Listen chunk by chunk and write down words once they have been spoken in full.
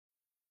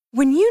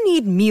When you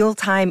need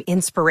mealtime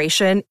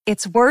inspiration,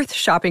 it's worth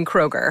shopping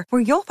Kroger,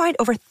 where you'll find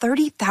over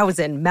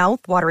 30,000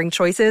 mouth-watering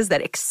choices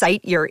that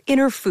excite your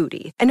inner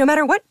foodie. And no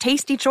matter what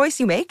tasty choice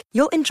you make,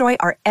 you'll enjoy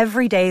our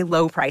everyday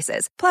low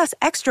prices, plus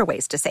extra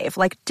ways to save,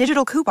 like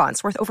digital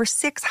coupons worth over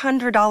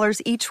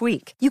 $600 each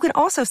week. You can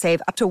also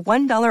save up to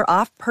 $1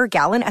 off per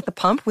gallon at the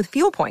pump with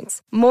fuel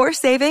points. More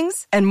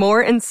savings and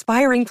more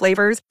inspiring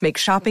flavors make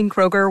shopping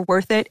Kroger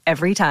worth it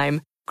every time.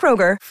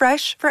 Kroger,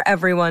 fresh for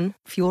everyone.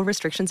 Fuel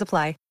restrictions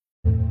apply.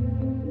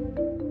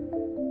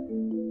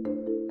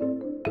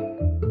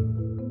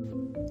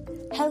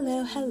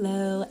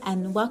 Hello,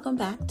 and welcome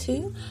back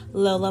to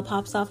Lola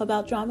Pops Off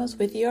About Dramas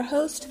with your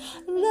host,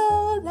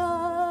 Lola.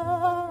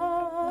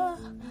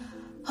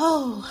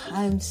 Oh,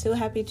 I'm so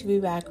happy to be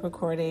back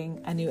recording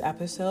a new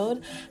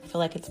episode. I feel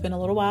like it's been a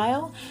little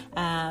while.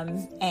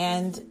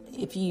 And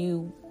if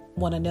you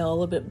want to know a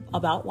little bit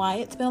about why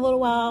it's been a little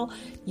while,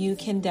 you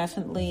can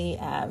definitely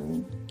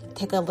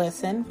take a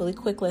listen, really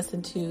quick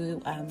listen to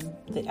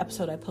the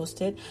episode I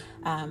posted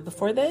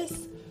before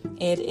this.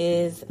 It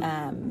is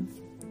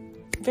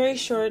very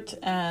short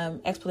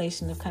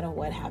explanation of kind of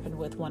what happened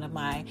with one of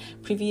my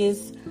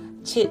previous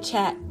chit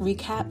chat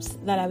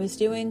recaps that I was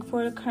doing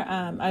for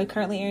a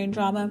currently airing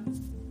drama.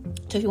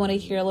 So if you want to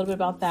hear a little bit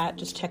about that,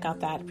 just check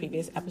out that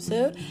previous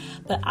episode.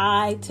 But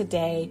I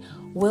today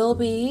will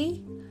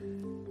be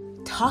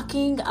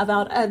talking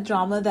about a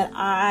drama that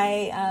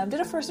I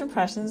did a first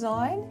impressions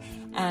on.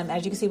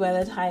 As you can see by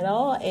the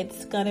title,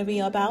 it's going to be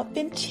about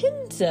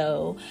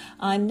Vincenzo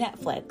on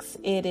Netflix.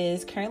 It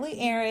is currently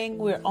airing.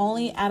 We're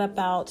only at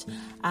about,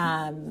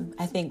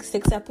 I think,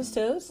 6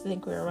 episodes. I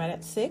think we're right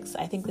at 6.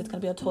 I think it's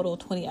going to be a total of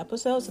 20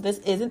 episodes. So this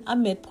isn't a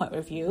midpoint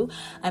review.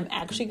 I'm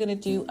actually going to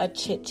do a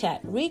chit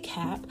chat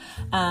recap,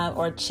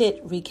 or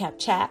chit recap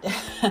chat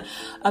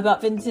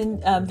about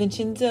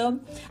Vincenzo.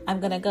 I'm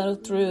going to go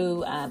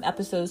through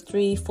episodes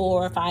 3,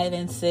 4, 5,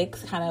 and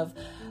 6 kind of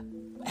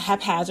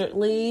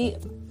haphazardly,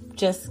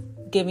 just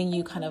giving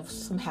you kind of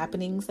some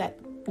happenings that,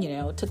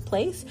 took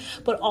place,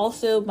 but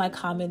also my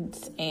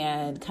comments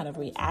and kind of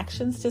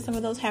reactions to some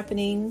of those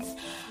happenings.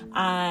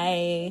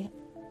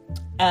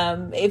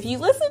 If you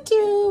listen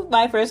to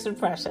my first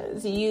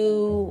impressions,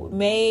 you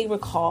may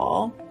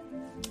recall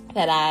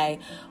that I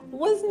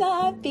was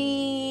not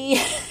the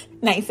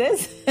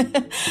nicest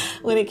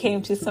when it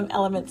came to some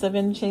elements of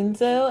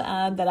Vincenzo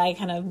that I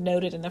kind of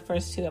noted in the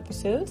first 2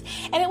 episodes.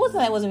 And it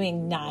wasn't that I wasn't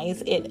being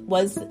nice. It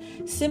was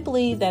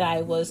simply that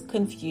I was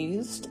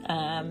confused.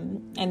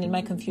 And in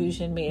my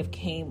confusion may have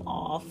came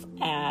off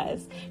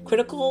as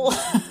critical.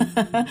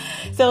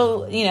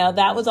 So,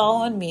 that was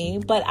all on me.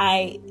 But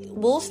I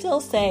will still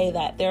say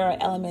that there are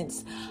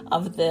elements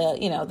of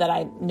the, that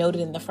I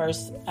noted in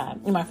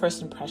in my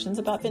first impressions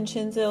about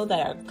Vincenzo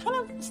that are kind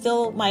of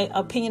still, my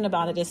opinion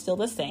about it is still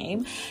the same.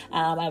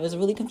 I was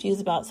really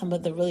confused about some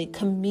of the really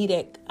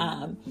comedic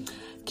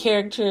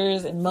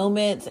characters and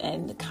moments,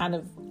 and kind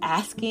of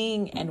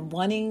asking and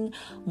wanting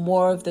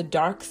more of the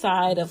dark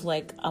side of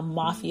like a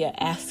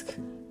mafia-esque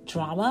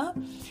drama.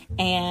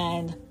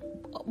 And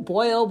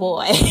boy, oh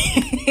boy,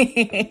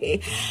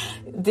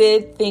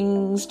 did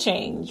things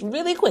change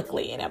really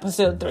quickly in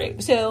episode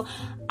 3. So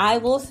I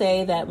will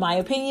say that my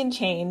opinion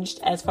changed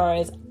as far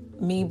as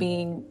me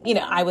being,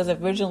 I was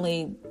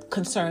originally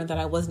concerned that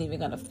I wasn't even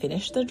going to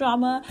finish the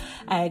drama.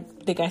 I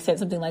think I said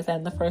something like that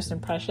in the first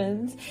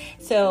impressions.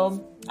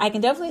 So I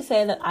can definitely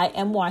say that I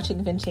am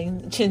watching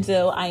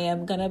Vincenzo. I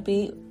am going to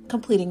be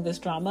completing this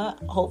drama,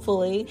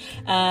 hopefully,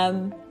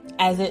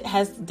 as it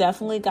has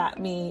definitely got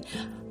me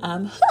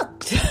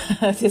hooked,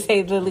 to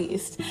say the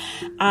least.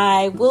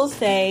 I will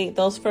say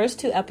those first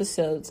 2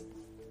 episodes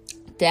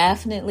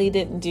definitely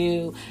didn't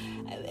do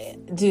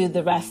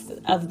the rest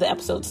of the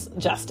episodes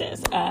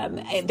justice.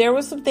 There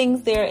were some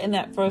things there in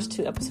that first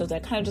 2 episodes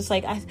that kind of just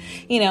like,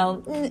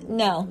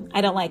 no,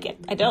 I don't like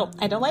it. I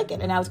don't like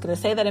it. And I was going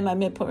to say that in my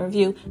midpoint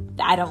review,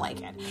 I don't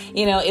like it,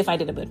 if I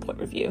did a midpoint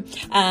review.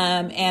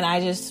 And I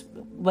was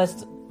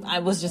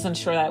just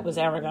unsure that was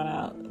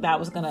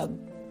gonna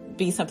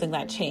be something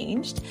that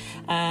changed.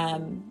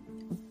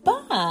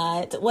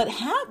 But what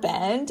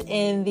happened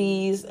in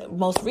these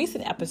most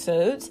recent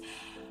episodes,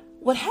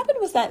 what happened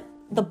was that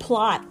the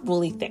plot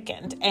really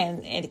thickened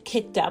and it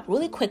kicked up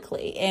really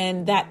quickly,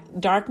 and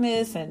that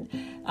darkness and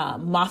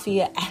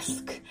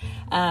mafia-esque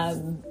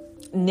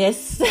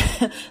ness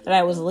that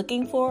I was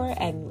looking for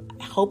and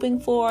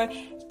hoping for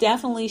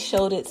definitely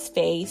showed its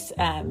face,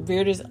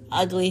 reared its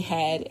ugly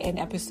head in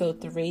episode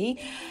 3,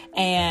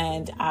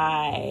 and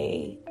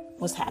I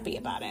was happy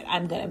about it.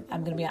 I'm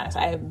gonna be honest.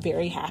 I am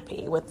very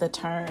happy with the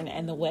turn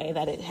and the way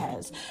that it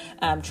has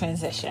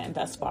transitioned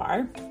thus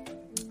far.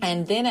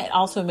 And then it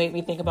also made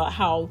me think about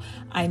how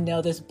I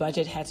know this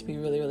budget had to be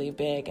really, really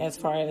big, as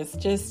far as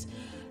just,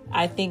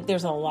 I think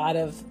there's a lot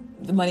of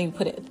the money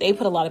they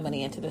put a lot of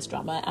money into this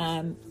drama,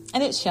 and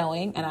it's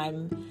showing. And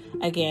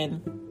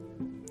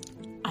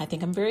I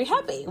think I'm very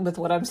happy with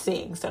what I'm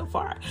seeing so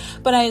far.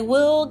 But I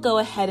will go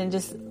ahead and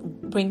just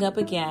bring up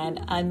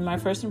again on my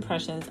first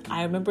impressions,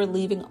 I remember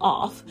leaving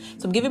off.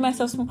 So I'm giving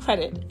myself some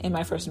credit in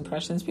my first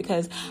impressions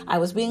because I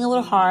was being a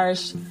little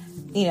harsh,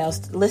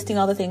 listing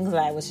all the things that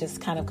I was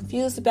just kind of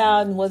confused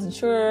about and wasn't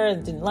sure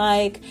and didn't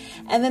like.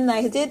 And then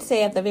I did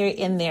say at the very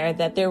end there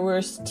that there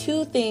were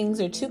two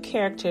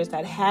characters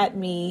that had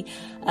me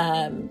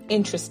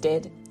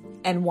interested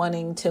and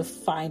wanting to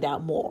find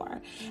out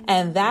more.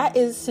 And that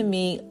is, to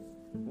me,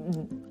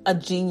 a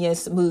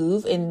genius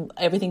move in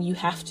everything you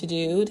have to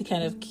do to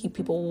kind of keep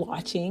people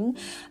watching.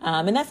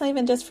 And that's not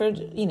even just for,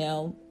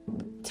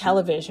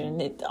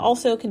 television. It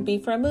also can be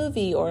for a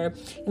movie or,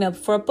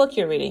 for a book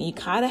you're reading. You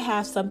gotta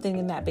have something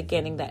in that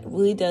beginning that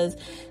really does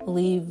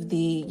leave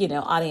the,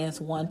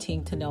 audience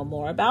wanting to know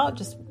more about.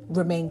 Just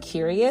remain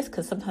curious,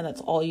 because sometimes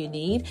that's all you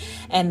need.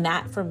 And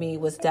that for me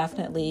was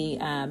definitely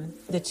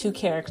the two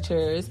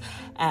characters,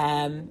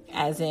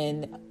 as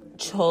in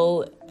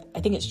I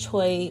think it's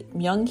Choi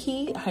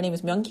Myung-hee. Her name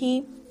is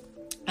Myung-hee.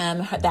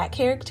 That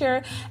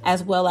character,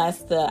 as well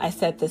as the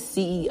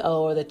CEO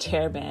or the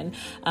chairman,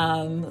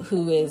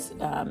 who is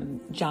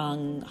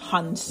Jang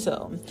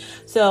Han-so.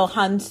 So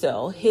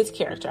Han-so, his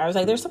character, I was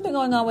like, there's something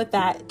going on with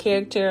that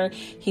character.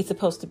 He's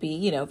supposed to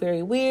be,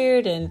 very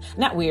weird and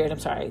not weird. I'm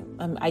sorry.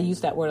 I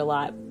use that word a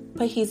lot.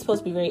 But he's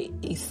supposed to be very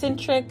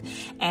eccentric,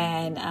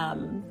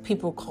 and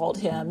people called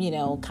him,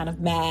 kind of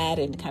mad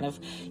and kind of,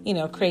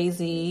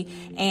 crazy.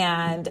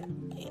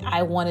 And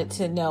I wanted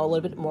to know a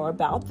little bit more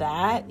about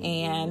that.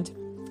 And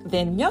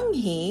then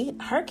Myung-hee,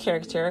 her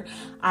character,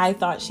 I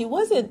thought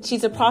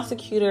she's a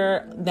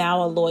prosecutor,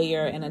 now a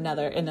lawyer in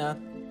another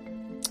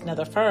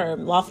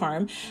law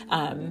firm,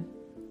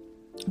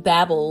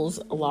 Babel's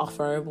law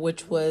firm,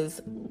 which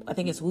was, I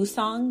think it's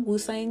Wusang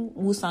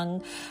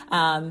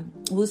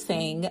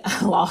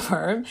law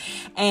firm.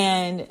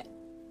 And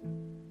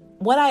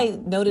what I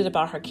noted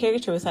about her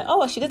character was like,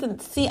 I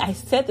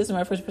said this in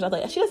my first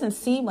person, she doesn't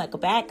seem like a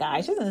bad guy.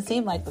 She doesn't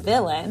seem like the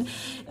villain.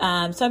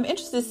 So I'm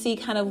interested to see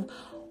kind of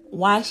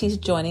why she's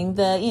joining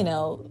the,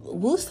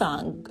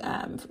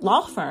 Wusang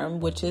law firm,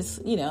 which is,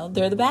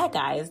 they're the bad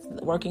guys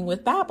working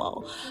with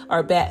Babel.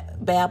 Or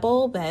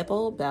Babel.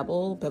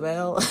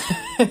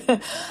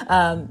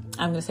 I'm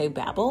going to say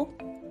Babel.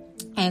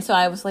 And so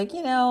I was like,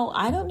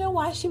 I don't know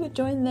why she would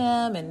join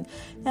them and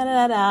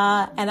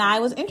da-da-da-da. And I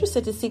was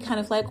interested to see kind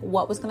of like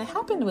what was going to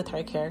happen with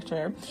her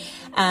character.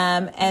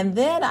 And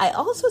then I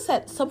also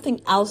said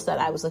something else that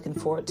I was looking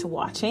forward to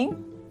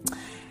watching.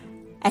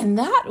 And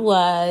that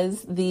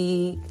was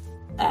the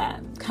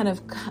kind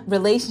of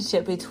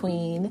relationship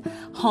between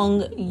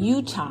Hong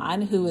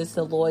Yoo-chan, who is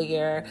the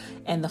lawyer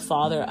and the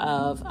father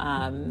of,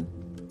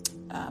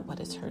 what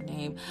is her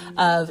name?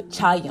 Of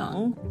Cha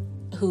Young,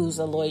 who's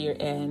a lawyer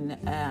in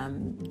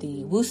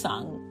the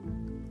Wusang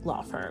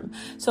law firm.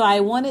 So I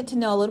wanted to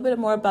know a little bit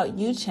more about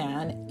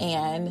Yoo-chan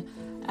and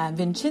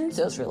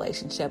Vincenzo's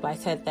relationship. I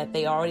said that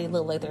they already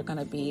look like they're going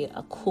to be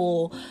a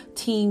cool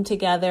team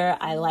together.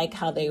 I like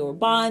how they were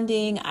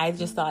bonding. I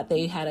just thought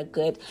they had a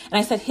good, and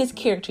I said his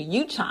character,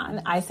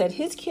 Yoo-chan, I said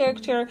his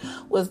character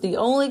was the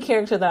only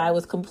character that I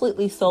was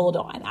completely sold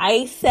on.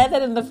 I said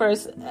that in the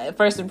first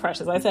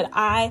impressions. I said,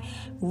 I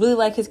really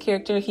like his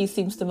character. He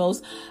seems the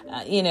most,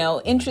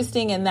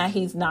 interesting in that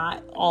he's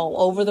not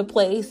all over the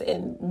place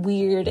and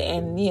weird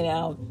and,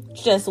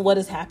 just what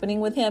is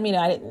happening with him.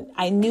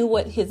 I knew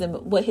what his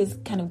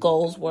kind of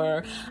goals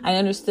were. I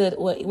understood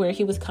where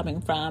he was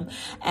coming from,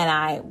 and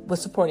I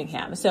was supporting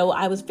him. So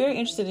I was very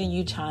interested in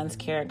Yoo-chan's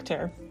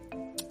character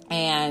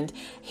and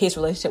his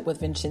relationship with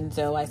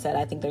Vincenzo. I said,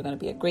 I think they're going to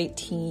be a great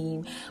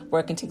team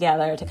working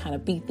together to kind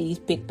of beat these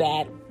big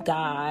bad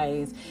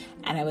guys.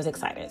 And I was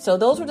excited. So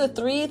those were the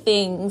three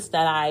things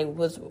that I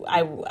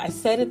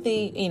said at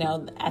the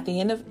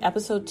end of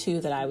episode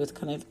 2 that I was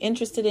kind of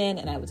interested in,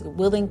 and I was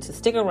willing to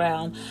stick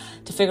around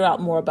to figure out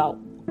more about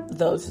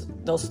those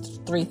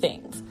three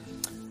things.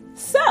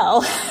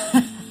 So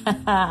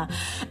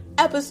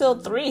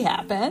episode 3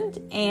 happened,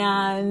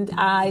 and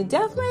I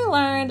definitely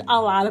learned a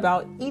lot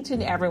about each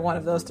and every one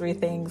of those three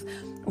things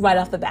right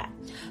off the bat.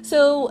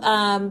 So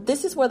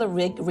this is where the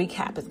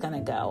recap is going to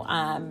go.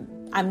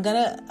 I'm going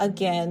to,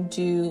 again,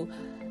 do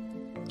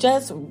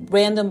just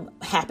random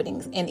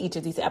happenings in each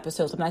of these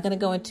episodes. I'm not going to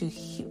go into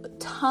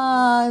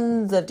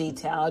tons of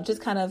detail,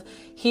 just kind of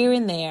here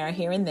and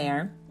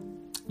there.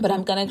 But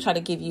I'm going to try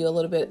to give you a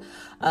little bit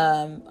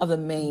of the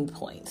main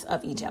points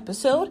of each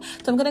episode.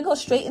 So I'm going to go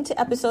straight into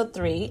episode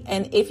 3.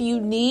 And if you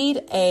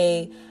need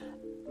a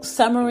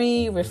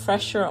summary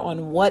refresher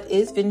on what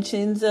is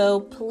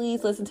Vincenzo,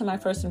 please listen to my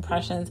first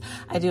impressions.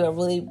 I do a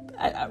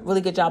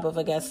really good job of,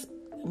 I guess,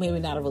 maybe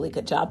not a really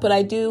good job, but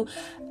I do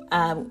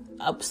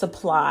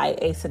supply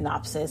a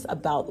synopsis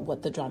about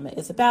what the drama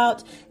is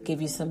about, give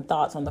you some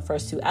thoughts on the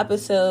first 2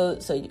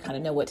 episodes so you kind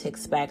of know what to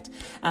expect.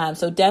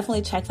 So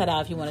definitely check that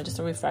out if you want just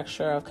a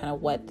refresher of kind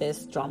of what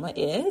this drama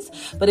is.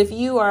 But if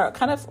you are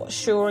kind of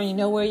sure, you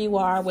know where you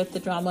are with the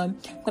drama, I'm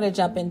going to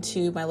jump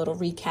into my little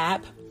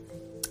recap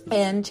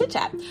and chit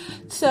chat.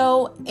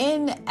 So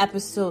in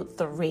episode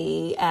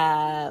 3,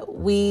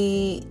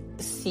 we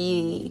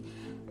see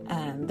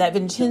that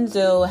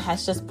Vincenzo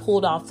has just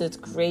pulled off this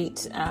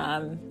great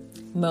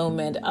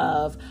moment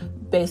of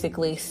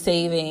basically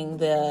saving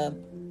the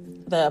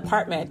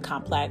apartment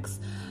complex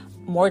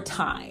more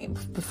time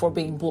before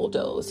being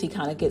bulldozed. He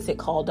kind of gets it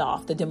called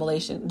off, the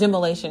demolition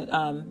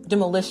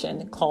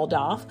called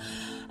off.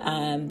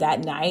 That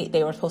night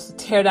they were supposed to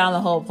tear down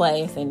the whole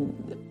place,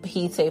 and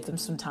he saved them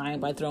some time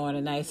by throwing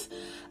a nice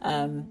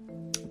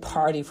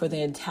party for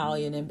the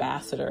Italian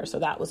ambassador. So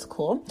that was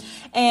cool.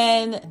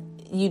 And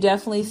you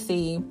definitely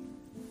see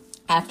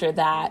after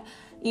that,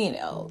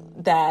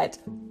 that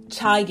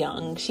Cha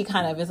Young, she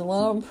kind of is a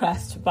little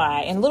impressed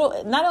by, and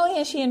not only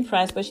is she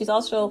impressed, but she's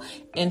also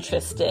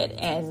interested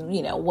in,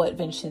 what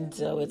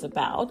Vincenzo is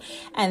about.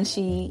 And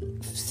she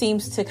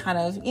seems to kind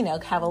of,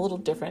 have a little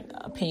different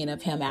opinion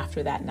of him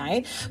after that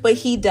night. But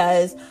he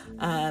does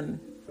kind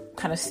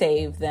of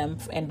save them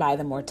and buy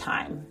them more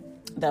time,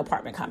 the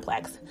apartment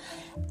complex.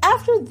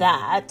 After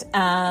that,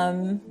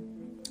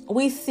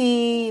 we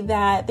see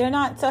that they're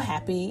not so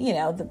happy.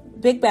 The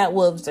big bad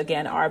wolves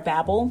again are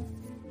Babel,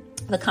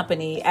 the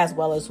company, as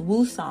well as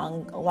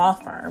Wusong law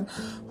firm,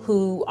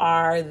 who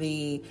are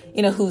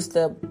who's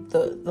the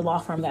law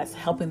firm that's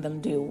helping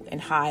them do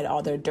and hide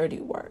all their dirty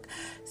work.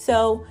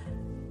 So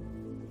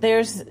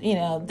there's,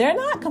 they're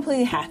not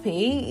completely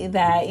happy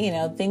that,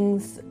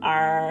 things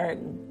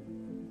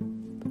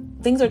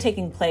are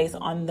taking place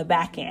on the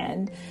back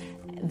end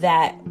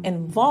that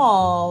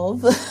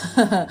involve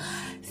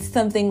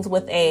some things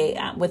with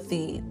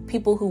the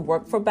people who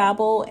work for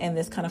Babel and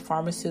this kind of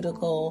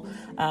pharmaceutical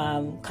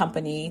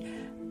company,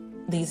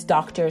 these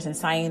doctors and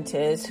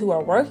scientists who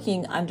are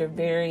working under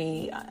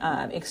very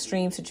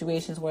extreme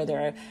situations where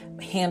they're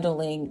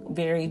handling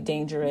very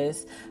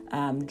dangerous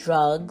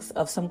drugs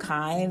of some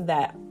kind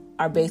that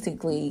are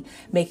basically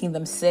making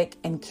them sick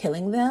and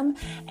killing them.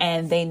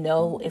 And they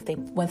know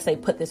once they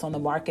put this on the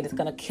market, it's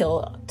going to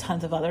kill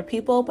tons of other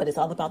people, but it's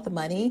all about the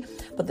money.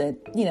 But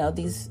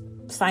these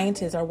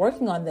scientists are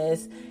working on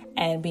this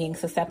and being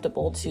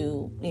susceptible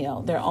to,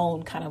 their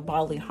own kind of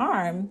bodily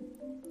harm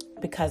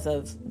because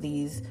of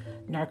these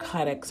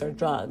narcotics or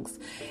drugs.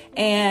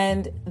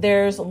 And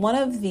there's one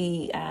of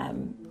the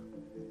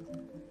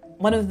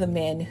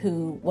men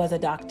who was a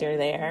doctor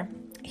there.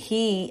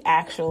 He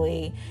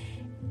actually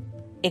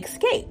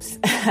escapes.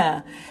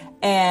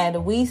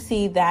 And we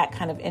see that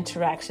kind of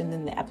interaction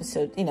in the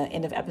episode,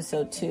 end of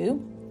episode 2.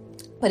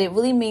 But it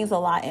really means a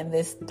lot in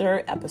this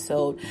third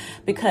episode,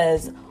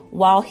 because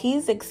while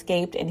he's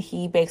escaped and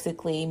he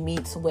basically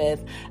meets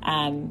with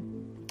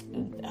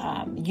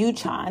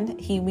Yu-chan,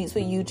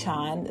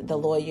 the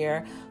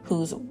lawyer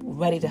who's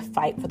ready to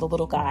fight for the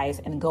little guys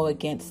and go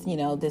against,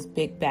 this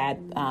big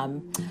bad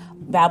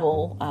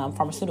Babel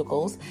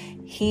Pharmaceuticals.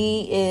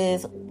 He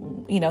is,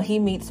 he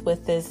meets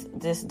with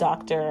this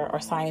doctor or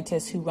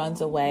scientist who runs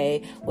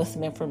away with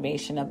some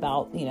information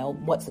about,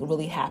 what's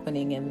really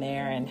happening in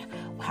there and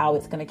how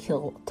it's going to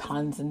kill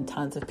tons and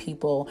tons of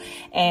people.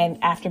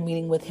 And after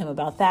meeting with him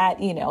about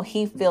that,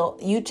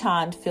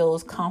 Yu-chan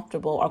feels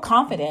comfortable or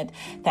confident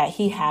that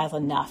he has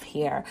enough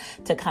here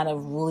to kind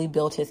of really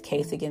build his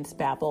case against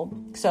Babel.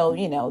 So,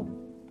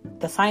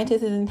 the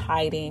scientist is in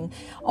hiding.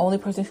 Only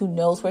person who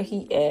knows where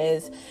he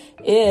is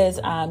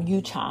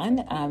Yu-chan,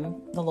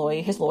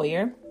 his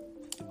lawyer.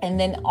 And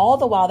then all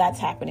the while that's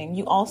happening,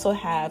 you also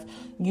have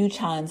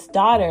Yu-chan's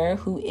daughter,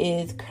 who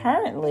is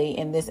currently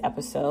in this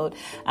episode,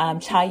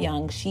 Cha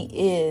Young. She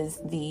is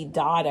the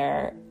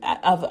daughter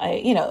of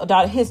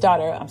his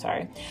daughter. I'm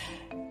sorry.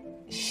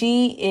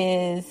 She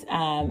is, did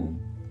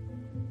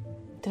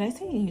I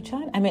say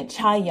Yu-chan? I meant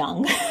Cha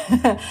Young.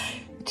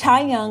 Cha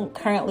Young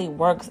currently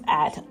works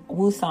at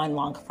Wusong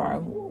Law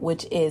Firm,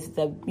 which is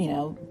the,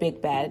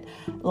 big bad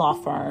law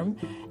firm.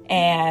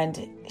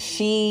 And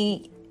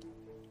she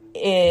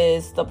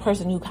is the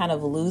person who kind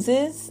of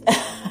loses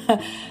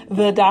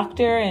the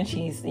doctor. And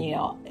she's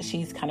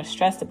kind of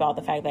stressed about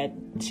the fact that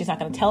she's not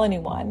going to tell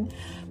anyone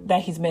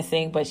that he's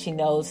missing, but she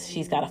knows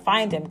she's got to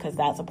find him because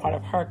that's a part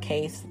of her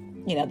case,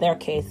 their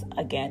case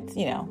against,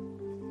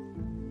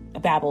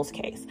 Babel's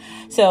case.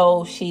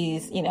 So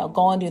she's,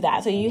 go and do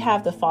that. So you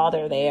have the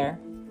father there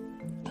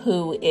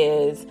who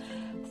is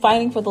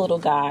fighting for the little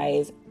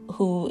guys,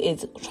 who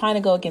is trying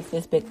to go against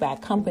this big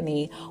bad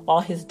company,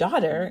 while his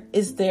daughter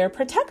is there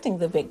protecting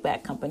the big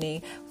bad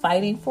company,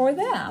 fighting for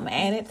them.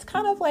 And it's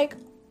kind of like,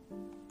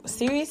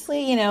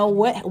 seriously,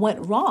 what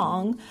went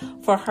wrong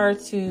for her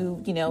to,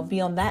 be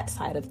on that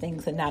side of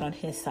things and not on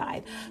his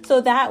side.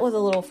 So that was a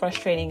little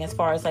frustrating as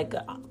far as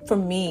for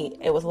me,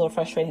 it was a little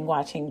frustrating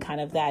watching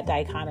kind of that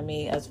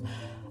dichotomy as,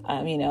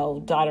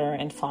 daughter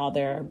and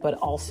father, but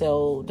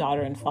also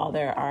daughter and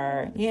father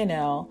are,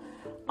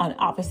 on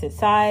opposite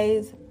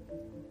sides.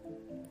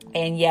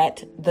 And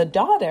yet the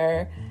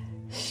daughter,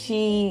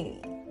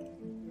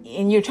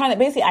 and you're trying to,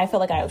 basically, I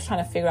feel like I was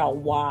trying to figure out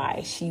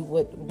why she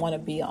would want to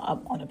be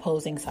on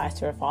opposing sides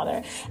to her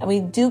father. And we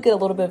do get a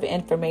little bit of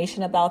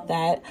information about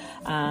that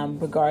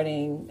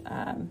regarding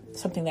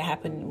something that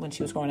happened when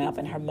she was growing up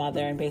and her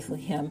mother, and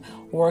basically him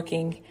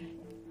working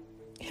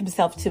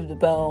himself to the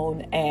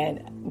bone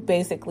and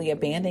basically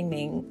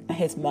abandoning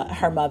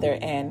her mother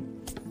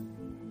and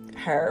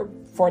her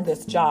for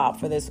this job,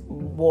 for this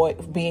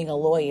being a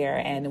lawyer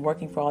and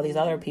working for all these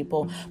other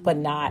people, but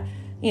not,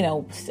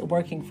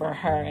 working for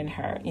her and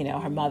her,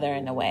 her mother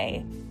in a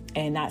way,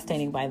 and not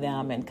standing by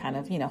them and kind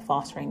of,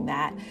 fostering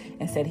that.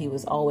 Instead, he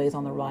was always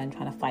on the run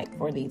trying to fight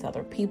for these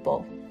other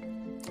people.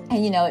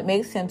 And, it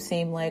makes him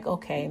seem like,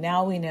 okay,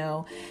 now we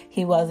know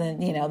he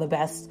wasn't, the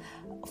best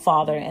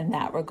father in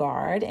that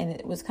regard. And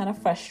it was kind of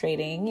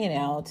frustrating,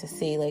 to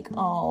see like,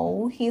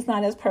 oh, he's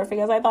not as perfect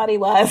as I thought he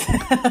was.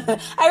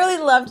 I really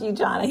loved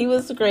Yu-chan. He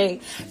was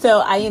great.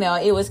 So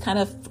it was kind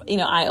of,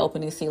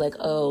 eye-opening to see like,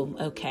 oh,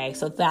 okay.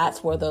 So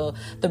that's where the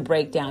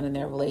breakdown in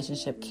their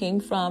relationship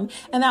came from.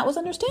 And that was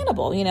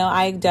understandable.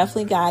 I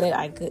definitely got it.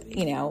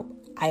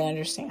 I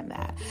understand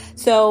that.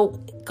 So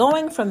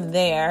going from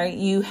there,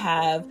 you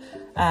have,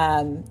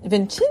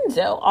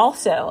 Vincenzo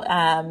also,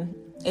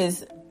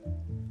 is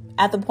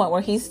at the point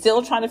where he's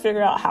still trying to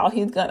figure out how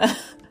he's gonna,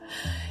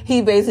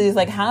 he basically is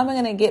like, how am I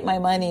going to get my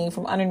money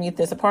from underneath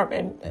this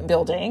apartment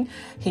building?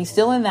 He's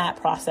still in that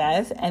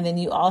process. And then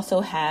you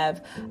also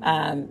have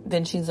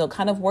Vincenzo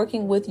kind of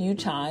working with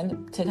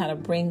Yu-chan to kind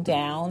of bring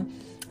down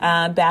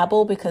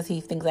Babel, because he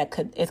thinks that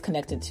is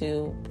connected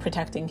to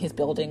protecting his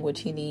building,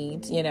 which he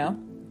needs,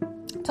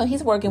 So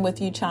he's working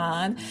with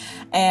Yu-chan,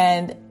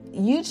 and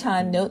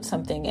Yu-chan notes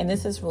something, and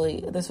this was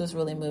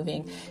really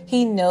moving.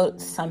 He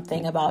notes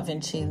something about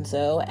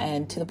Vincenzo,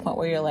 and to the point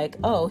where you're like,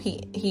 oh,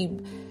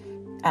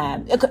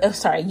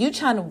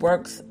 Yu-chan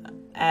works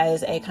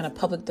as a kind of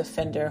public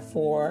defender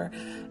for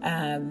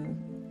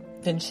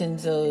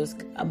Vincenzo's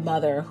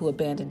mother, who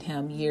abandoned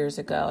him years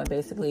ago, and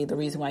basically the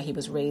reason why he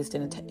was raised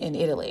in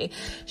Italy.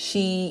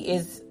 She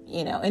is,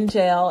 in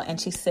jail,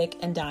 and she's sick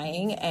and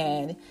dying,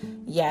 and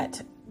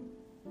yet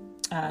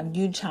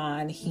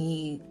Yu-chan,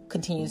 he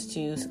continues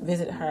to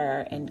visit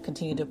her and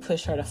continue to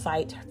push her to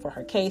fight for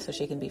her case so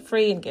she can be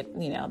free and get,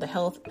 the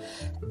health,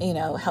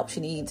 help she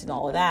needs and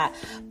all of that.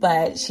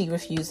 But she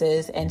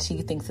refuses, and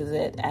she thinks of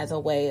it as a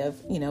way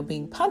of,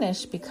 being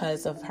punished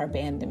because of her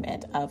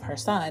abandonment of her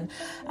son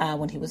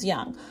when he was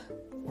young,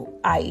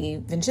 i.e.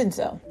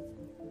 Vincenzo.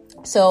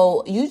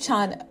 So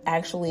Yu-chan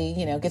actually,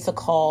 gets a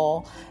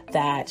call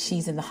that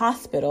she's in the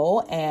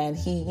hospital, and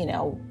he,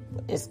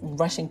 is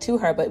rushing to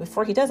her. But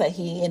before he does that,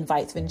 he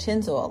invites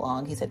Vincenzo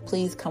along. He said,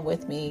 please come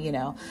with me,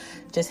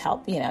 just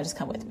help, just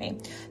come with me.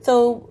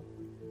 So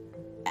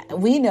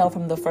we know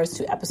from the first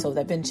two episodes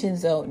that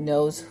Vincenzo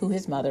knows who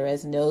his mother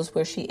is, knows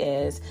where she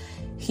is.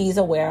 He's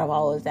aware of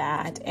all of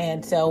that.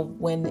 And so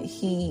when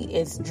he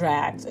is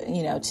dragged,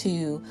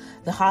 to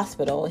the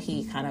hospital,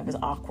 he kind of is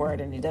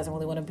awkward and he doesn't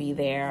really want to be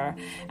there.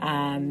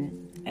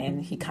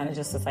 And he kind of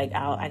just is like,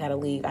 I gotta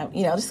leave.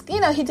 He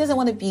doesn't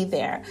want to be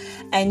there.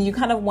 And you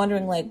kind of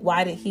wondering, like,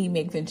 why did he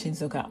make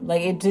Vincenzo come?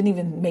 Like, it didn't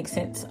even make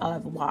sense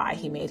of why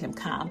he made him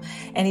come.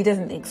 And he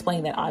doesn't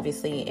explain that,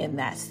 obviously, in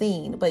that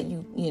scene. But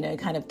you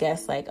kind of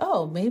guess, like,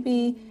 oh,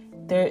 maybe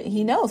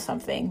he knows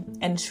something.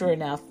 And sure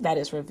enough, that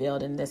is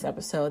revealed in this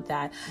episode,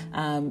 that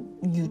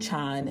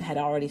Yu-chan had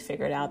already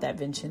figured out that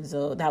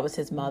Vincenzo, that was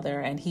his mother,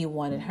 and he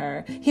wanted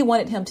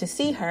him to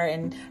see her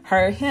and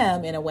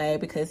him in a way,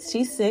 because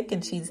she's sick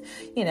and she's,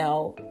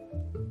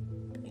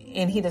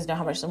 and he doesn't know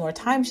how much more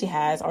time she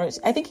has, or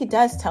I think he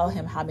does tell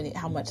him how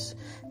much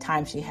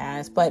time she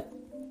has, but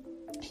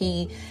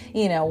he,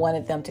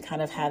 wanted them to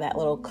kind of have that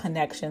little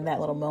connection, that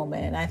little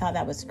moment. And I thought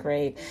that was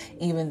great,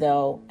 even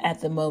though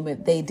at the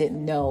moment they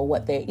didn't know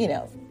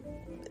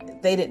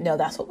they didn't know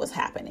that's what was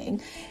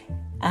happening.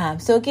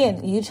 So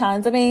again,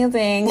 Yu-chan's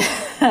amazing.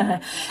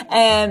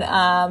 And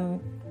I'm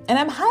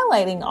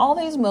highlighting all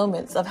these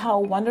moments of how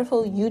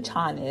wonderful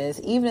Yu-chan is,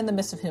 even in the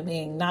midst of him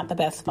being not the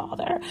best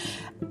father.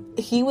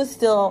 He was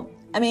still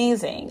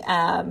amazing.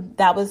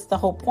 That was the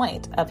whole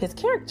point of his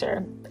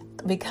character,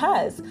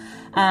 because,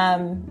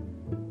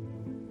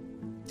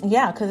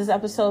 because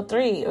episode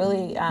 3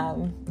 really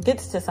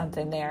gets to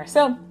something there.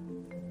 So,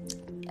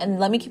 and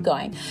let me keep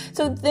going.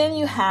 So then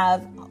you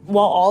have,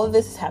 while all of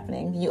this is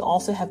happening, you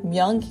also have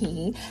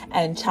Myung-hee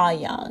and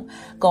Cha-young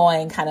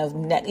going kind of,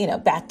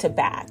 back to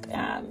back.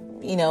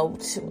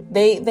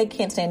 They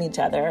can't stand each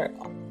other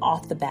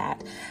off the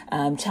bat.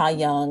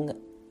 Cha-young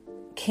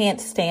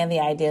can't stand the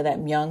idea that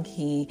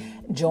Myung-hee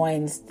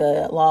joins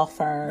the law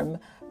firm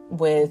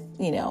with,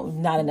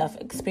 not enough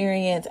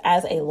experience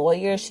as a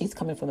lawyer. She's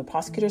coming from the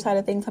prosecutor side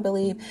of things, I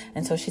believe.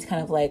 And so she's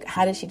kind of like,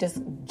 how did she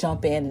just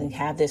jump in and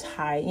have this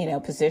high,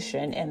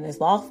 position in this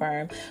law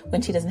firm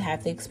when she doesn't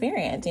have the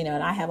experience, and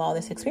I have all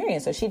this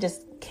experience. So she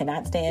just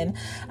cannot stand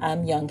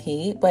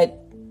Myung-hee.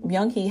 But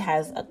Myung-hee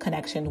has a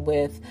connection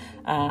with,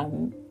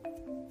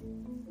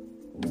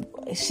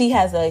 she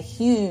has a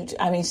huge,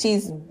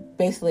 she's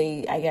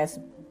basically, I guess,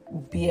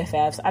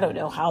 BFFs. I don't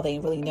know how they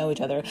really know each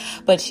other,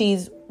 but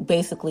she's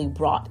basically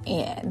brought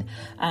in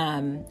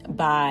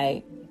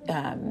by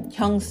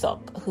Hyung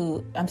Suk,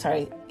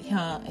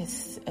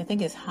 I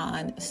think it's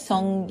Han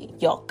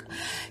Sung-yuk.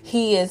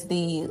 He is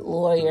the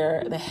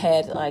lawyer, the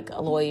head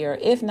lawyer,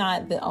 if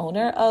not the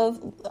owner of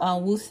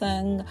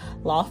Woo-sung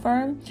law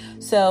firm.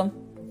 So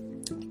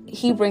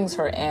he brings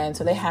her in,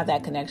 so they have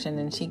that connection,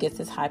 and she gets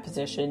this high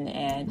position,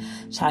 and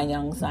Cha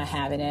Young's not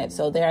having it.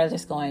 So they're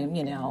just going,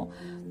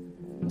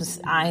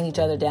 just eyeing each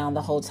other down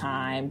the whole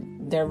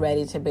time. They're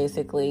ready to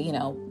basically,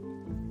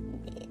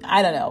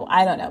 I don't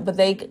know, but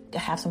they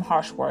have some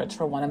harsh words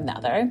for one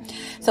another.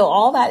 So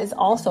all that is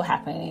also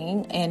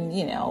happening in,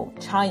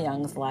 Cha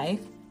Young's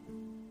life.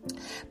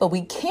 But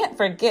we can't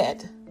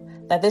forget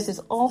that this is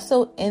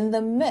also in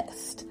the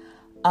midst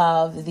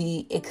of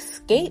the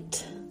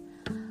escaped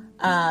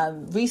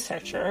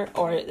researcher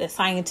or the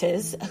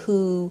scientist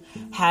who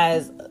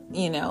has,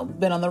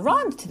 been on the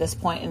run to this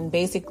point and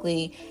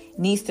basically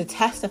needs to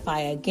testify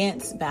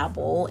against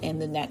Babel in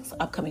the next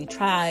upcoming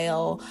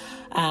trial.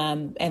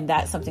 And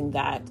that's something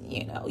that,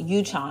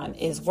 Yu-chan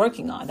is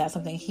working on. That's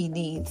something he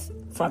needs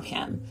from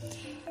him,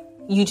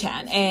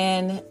 Yu-chan.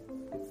 And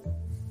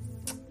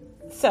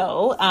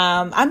so,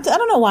 I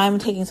don't know why I'm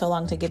taking so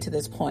long to get to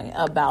this point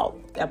about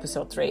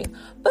episode 3,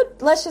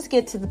 but let's just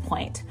get to the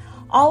point.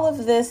 All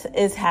of this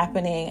is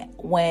happening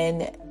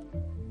when,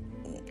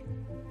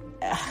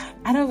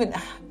 I don't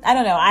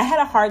know. I had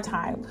a hard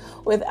time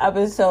with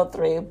episode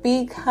 3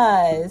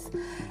 because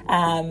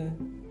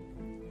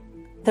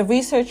the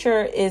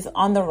researcher is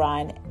on the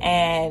run,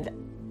 and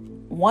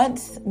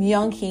once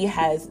Myung-hee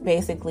has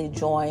basically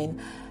joined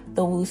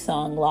the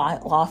Woo-sung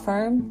law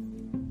firm,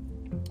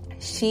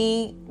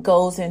 she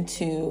goes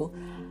into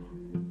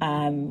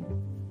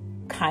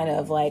kind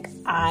of like,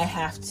 I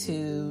have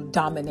to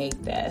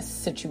dominate this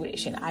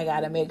situation. I got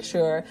to make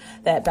sure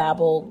that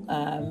Babel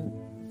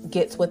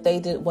gets what they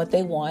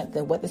want,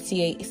 what the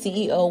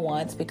CEO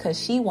wants,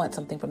 because she wants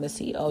something from the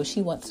CEO.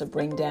 She wants to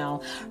bring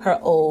down her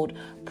old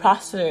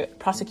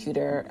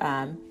prosecutor.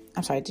 I'm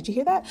sorry, did you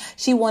hear that?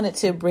 She wanted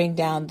to bring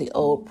down the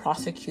old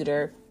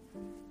prosecutor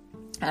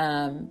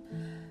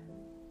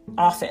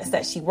office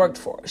that she worked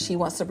for. She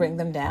wants to bring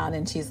them down,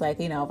 and she's like,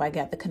 if I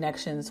get the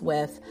connections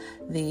with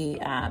the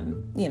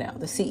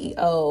the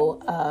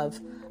CEO of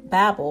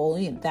Babel,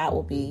 that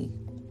will be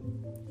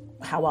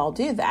how I'll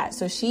do that.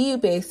 So she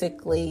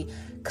basically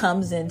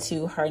comes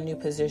into her new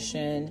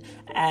position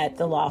at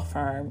the law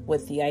firm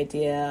with the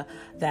idea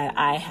that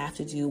I have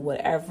to do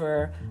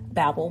whatever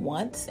Babel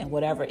wants and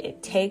whatever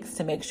it takes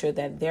to make sure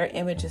that their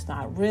image is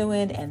not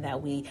ruined and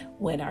that we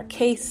win our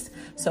case.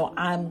 So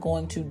I'm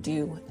going to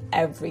do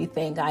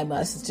everything I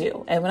must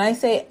do. And when I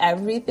say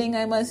everything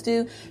I must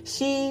do,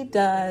 she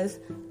does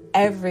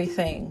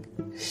everything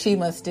she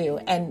must do.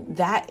 And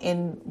that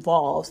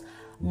involves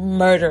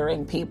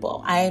murdering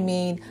people. I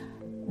mean,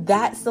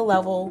 that's the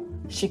level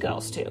she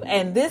goes to.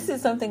 And this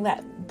is something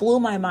that blew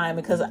my mind,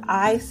 because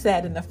I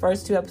said in the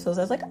first 2 episodes,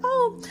 I was like,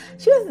 oh,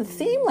 she doesn't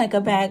seem like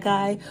a bad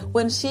guy,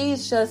 when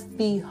she's just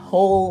the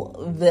whole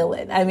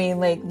villain. I mean,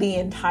 like the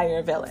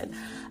entire villain.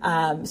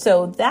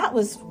 So that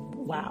was,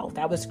 wow,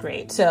 that was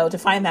great. So to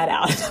find that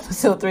out in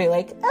episode 3,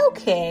 like,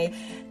 okay,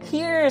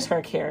 here's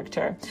her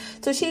character.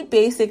 So she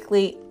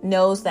basically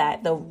knows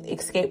that the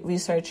escaped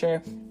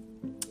researcher,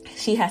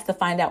 she has to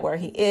find out where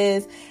he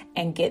is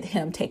and get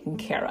him taken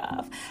care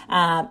of.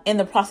 In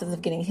the process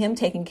of getting him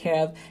taken care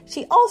of,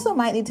 she also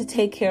might need to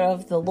take care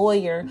of the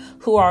lawyer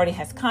who already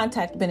has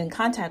been in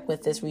contact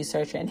with this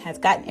researcher and has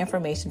gotten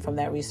information from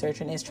that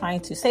researcher and is trying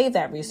to save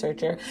that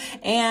researcher,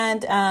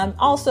 and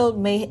also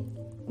may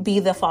be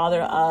the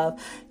father of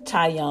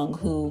Cha Young,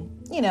 who,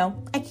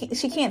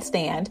 she can't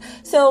stand.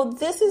 So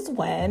this is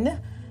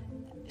when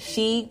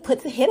she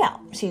puts a hit out.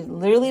 She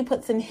literally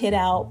puts a hit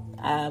out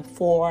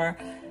for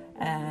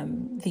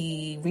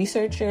the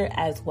researcher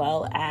as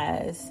well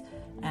as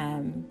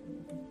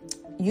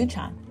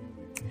Yu-chan.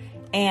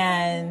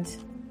 And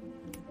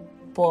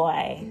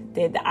boy,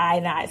 did I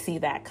not see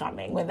that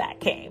coming when that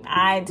came.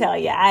 I tell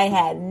you, I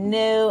had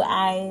no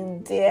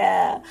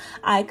idea.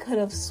 I could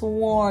have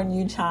sworn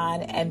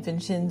Yu-chan and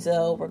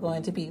Vincenzo were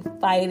going to be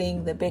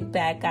fighting the big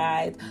bad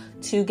guys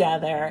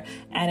together,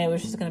 and it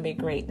was just going to be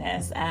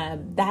greatness.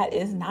 That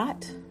is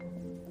not,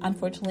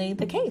 unfortunately,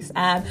 the case.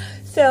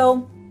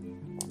 So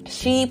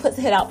she puts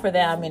a hit out for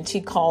them, and she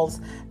calls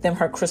them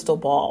her crystal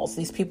balls,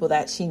 these people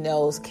that she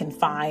knows can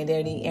find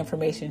any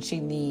information she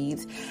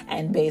needs.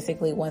 And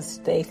basically, once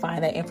they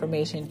find that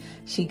information,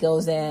 they go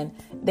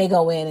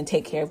in and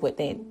take care of what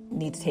they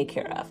need to take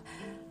care of.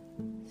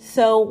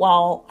 So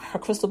while her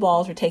crystal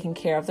balls are taking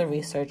care of the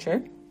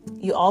researcher,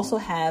 you also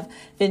have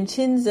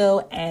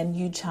Vincenzo and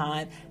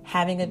Yu-chan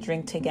having a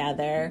drink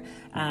together,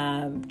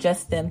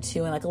 just them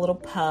two in like a little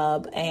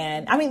pub.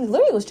 And I mean,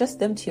 literally it was just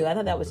them two. I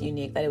thought that was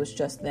unique that it was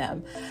just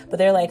them, but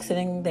they're like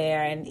sitting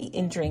there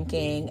and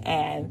drinking,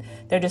 and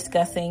they're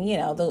discussing,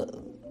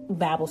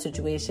 Babel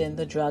situation,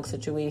 the drug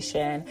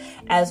situation,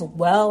 as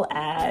well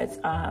as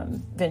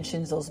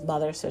Vincenzo's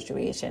mother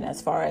situation,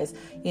 as far as,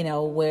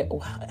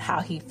 how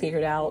he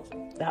figured out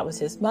that was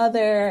his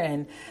mother,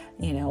 and,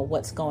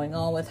 what's going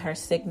on with her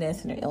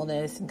sickness and her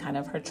illness and kind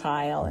of her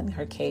trial and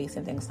her case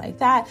and things like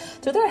that.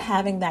 So they're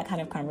having that kind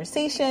of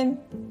conversation.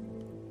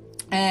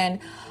 And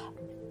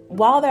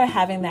while they're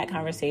having that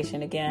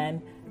conversation,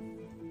 again,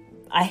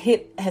 a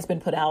hit has been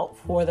put out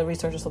for the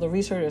researcher. So the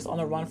researcher is on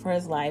the run for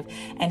his life,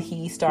 and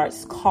he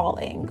starts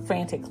calling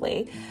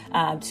frantically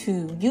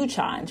to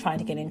Yuchan, trying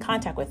to get in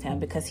contact with him,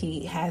 because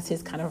he has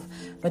his kind of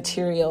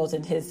materials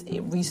and his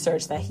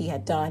research that he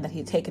had done, that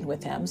he'd taken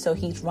with him. So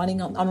he's running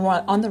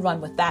on the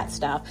run with that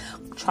stuff,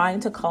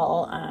 trying to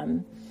call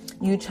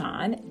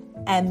Yuchan.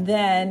 And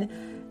then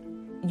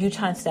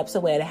Yuchan steps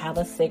away to have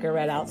a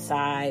cigarette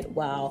outside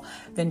while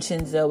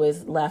Vincenzo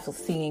is left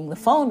seeing the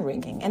phone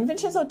ringing. And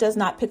Vincenzo does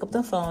not pick up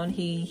the phone.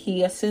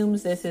 He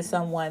assumes this is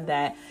someone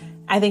that,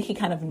 I think he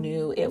kind of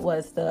knew it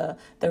was the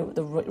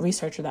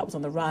researcher that was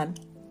on the run.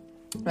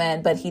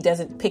 But he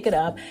doesn't pick it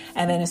up.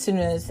 And then as soon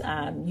as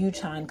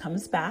Yuchan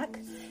comes back,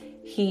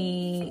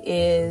 he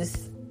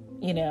is,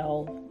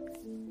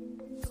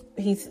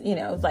 he's,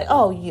 like,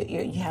 oh,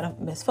 you had a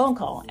missed phone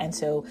call. And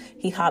so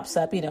he hops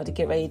up, to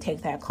get ready to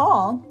take that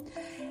call.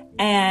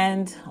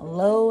 And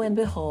lo and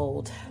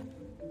behold,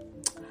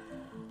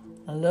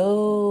 a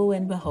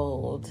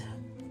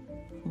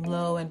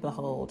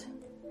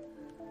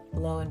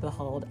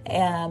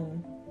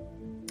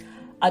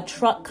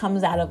truck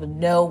comes out of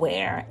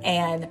nowhere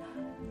and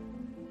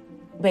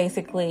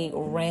basically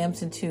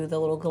rams into the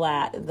little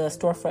the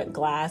storefront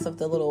glass of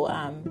the little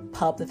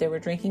pub that they were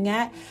drinking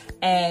at,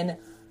 and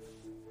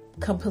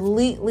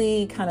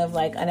completely kind of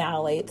like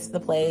annihilates the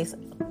place,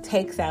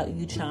 takes out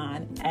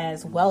Yuchan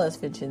as well as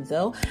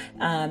Vincenzo.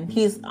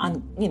 He's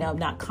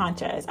not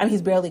conscious. I mean,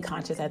 he's barely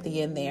conscious at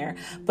the end there,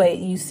 but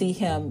you see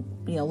him,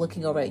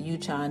 looking over at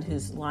Yuchan,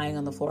 who's lying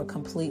on the floor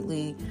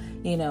completely,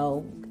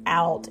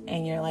 out,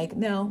 and you're like,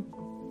 no.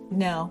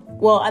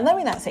 Well, and let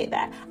me not say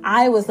that.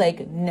 I was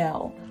like,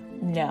 no,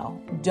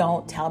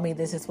 don't tell me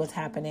this is what's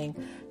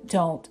happening.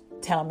 Don't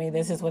tell me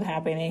this is what's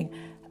happening.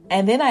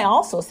 And then I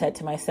also said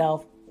to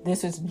myself,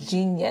 this is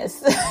genius.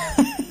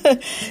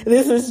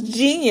 This is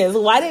genius.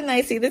 Why didn't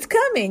I see this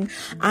coming?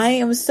 I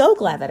am so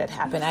glad that it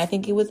happened. I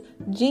think it was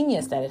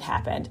genius that it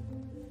happened.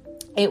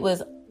 It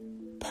was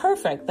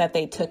perfect that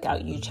they took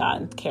out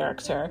Yuchan's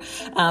character,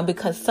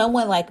 because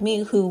someone like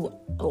me who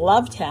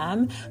loved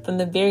him from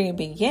the very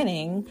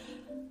beginning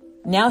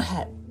now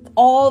had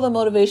all the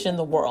motivation in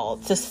the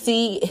world to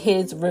see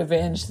his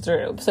revenge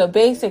through. So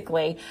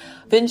basically,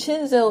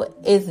 Vincenzo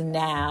is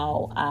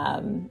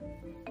now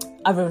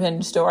a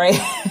revenge story.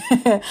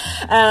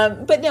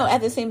 But no,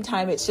 at the same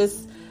time,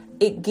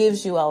 it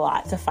gives you a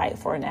lot to fight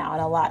for now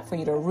and a lot for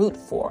you to root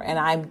for. And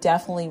I'm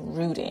definitely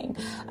rooting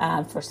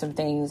for some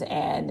things.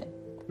 And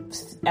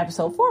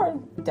episode 4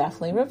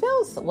 definitely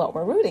reveals what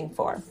we're rooting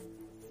for.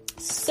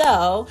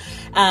 So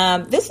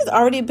this has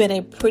already been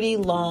a pretty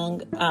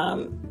long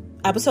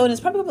episode, and it's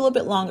probably a little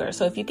bit longer.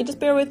 So if you could just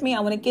bear with me, I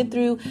want to get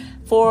through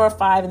 4,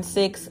 5, and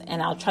 6, and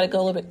I'll try to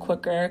go a little bit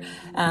quicker.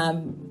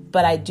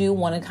 But I do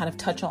want to kind of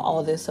touch on all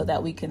of this so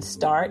that we can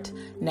start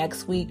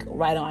next week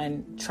right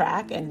on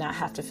track and not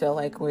have to feel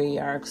like we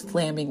are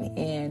slamming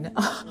in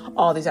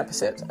all these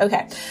episodes.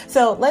 Okay,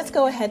 so let's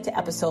go ahead to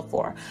episode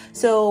 4.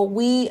 So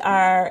we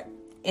are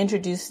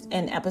introduced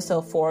in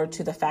episode 4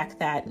 to the fact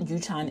that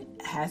Yuchan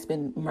has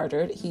been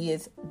murdered. He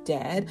is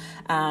dead.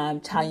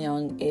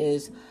 Chayoung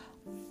is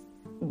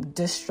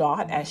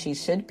distraught, as she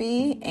should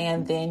be.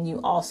 And then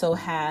you also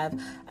have,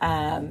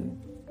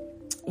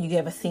 you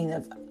have a scene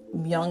of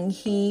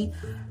Myung-hee,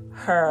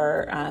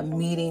 her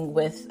meeting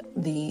with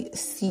the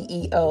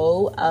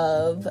CEO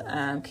of,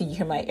 can you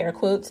hear my air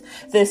quotes?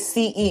 The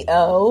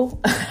CEO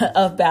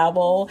of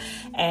Babel.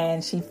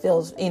 And she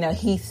feels,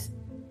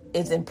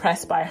 is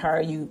impressed by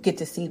her. You get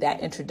to see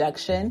that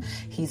introduction.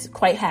 He's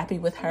quite happy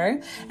with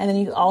her. And then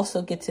you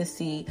also get to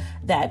see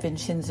that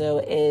Vincenzo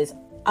is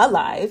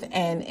alive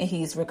and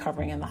he's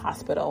recovering in the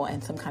hospital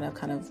in some kind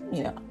of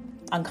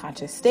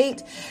unconscious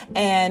state,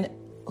 and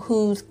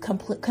who's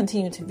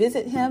continuing to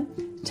visit him?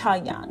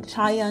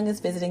 Chayoung is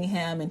visiting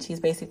him, and she's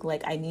basically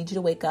like, I need you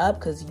to wake up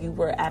because you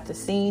were at the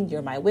scene.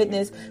 You're my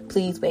witness.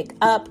 Please wake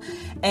up.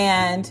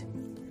 And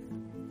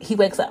he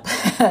wakes up.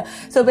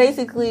 So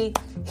basically,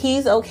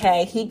 he's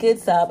okay. He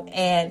gets up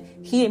and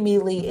he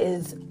immediately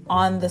is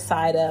on the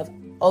side of,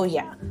 oh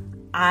yeah,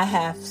 I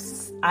have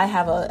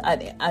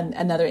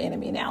another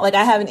enemy now. Like,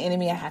 I have an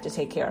enemy I have to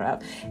take care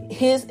of.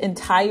 His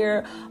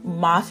entire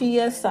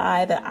mafia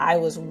side that I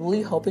was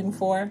really hoping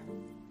for,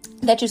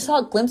 that you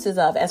saw glimpses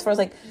of as far as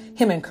like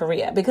him in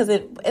Korea, because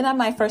in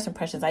my first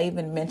impressions, I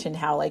even mentioned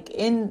how like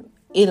in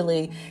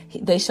Italy,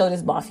 they showed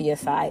his mafia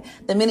side.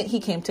 The minute he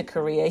came to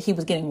Korea, he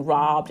was getting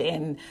robbed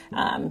and,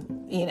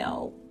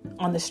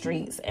 on the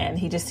streets, and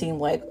he just seemed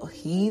like, oh,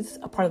 he's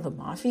a part of the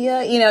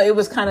mafia. It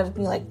was kind of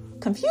like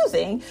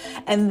confusing.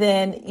 And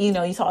then,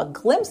 you saw a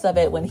glimpse of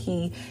it when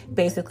he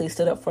basically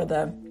stood up for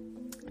the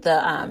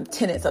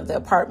tenants of the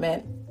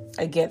apartment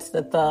against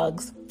the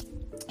thugs.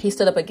 He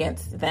stood up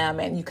against them,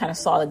 and you kind of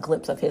saw a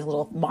glimpse of his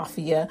little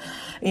mafia,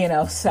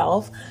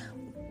 self.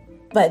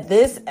 But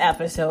this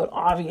episode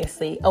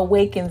obviously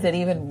awakens it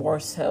even more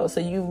so.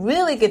 So you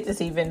really get to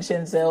see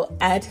Vincenzo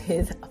at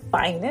his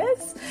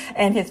finest.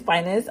 And his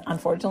finest,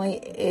 unfortunately,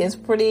 is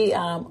pretty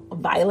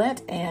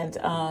violent and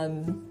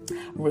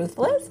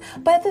ruthless.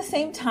 But at the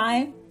same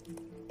time,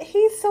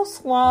 he's so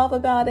suave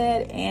about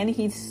it. And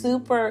he's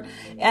super...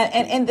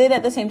 And then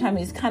at the same time,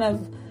 he's kind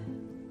of...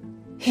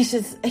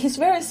 He's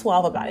very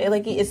suave about it.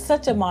 Like, it's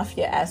such a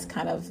mafia-esque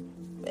kind of...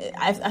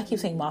 I keep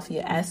saying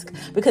mafia-esque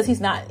because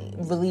he's not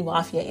really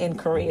mafia in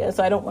Korea,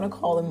 so I don't want to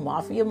call him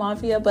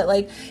mafia, but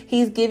like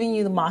he's giving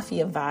you the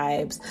mafia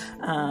vibes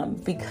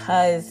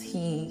because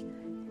he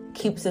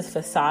keeps his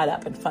facade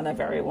up in front of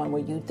everyone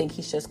where you think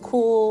he's just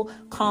cool,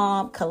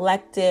 calm,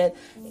 collected,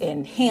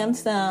 and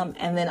handsome,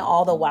 and then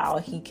all the while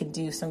he could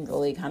do some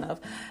really kind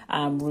of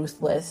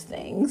ruthless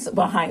things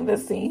behind the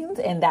scenes,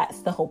 and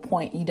that's the whole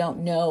point. You don't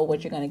know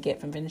what you're going to get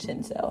from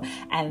Vincenzo,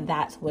 and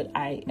that's what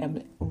I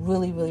am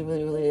really, really,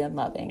 really, really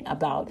loving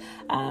about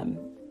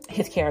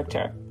his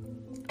character.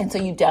 And so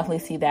you definitely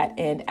see that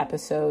in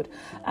episode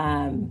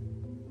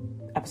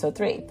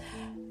 3.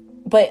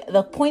 But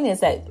the point is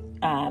that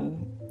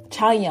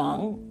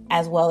Cha-young,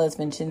 as well as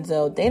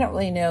Vincenzo, they don't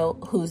really know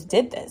who's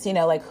did this,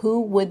 like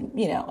who would,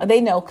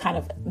 they know kind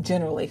of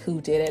generally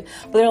who did it,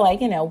 but they're like,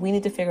 we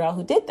need to figure out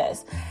who did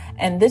this.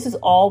 And this is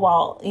all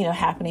while,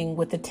 happening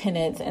with the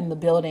tenants and the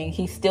building.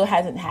 He still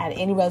hasn't had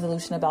any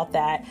resolution about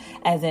that,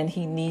 as in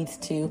he needs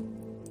to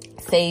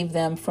save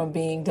them from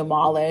being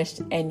demolished.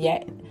 And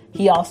yet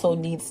he also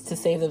needs to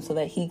save them so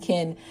that he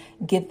can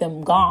get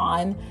them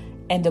gone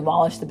and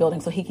demolish the building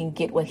so he can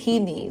get what he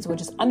needs,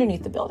 which is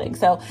underneath the building.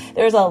 So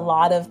there's a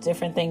lot of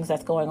different things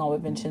that's going on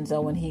with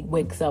Vincenzo when he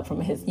wakes up from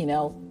his,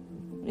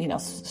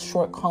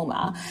 short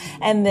coma.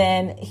 And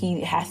then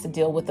he has to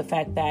deal with the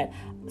fact that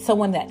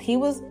someone that he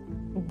was,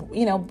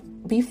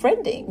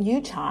 befriending,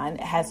 Yu-chan,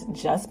 has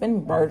just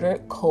been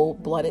murdered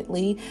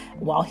cold-bloodedly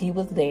while he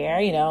was there,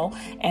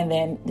 and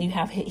then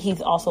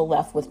he's also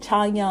left with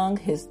Cha-young,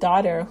 his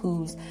daughter,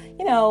 who's,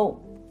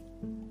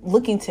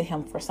 looking to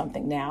him for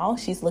something now.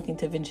 She's looking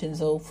to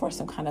Vincenzo for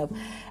some kind of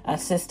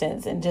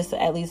assistance and just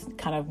at least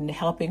kind of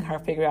helping her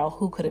figure out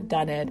who could have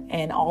done it.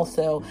 And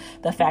also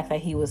the fact that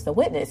he was the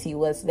witness, he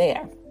was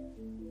there.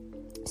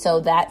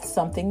 So that's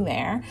something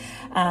there.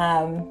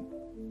 And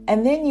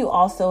then you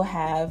also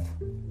have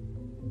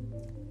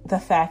the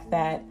fact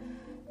that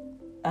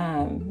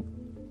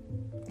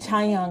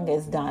Cha-young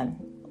is done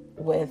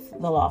with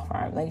the law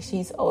firm. Like,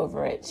 she's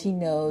over it. She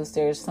knows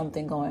there's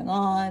something going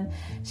on.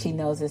 She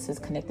knows this is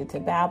connected to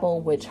Babel,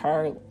 which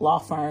her law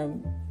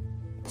firm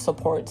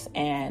supports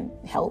and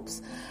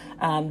helps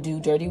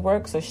do dirty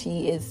work. So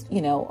she is,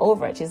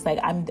 over it. She's like,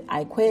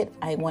 I quit.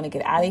 I want to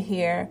get out of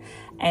here.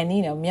 And,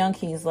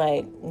 Myung-hee's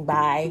like,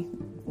 bye,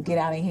 get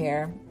out of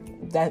here.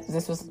 That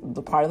this was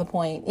the part of the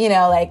point,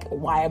 like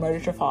why I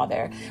murdered your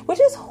father, which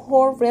is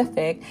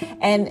horrific.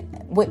 And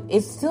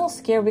it's still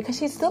scary because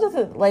she still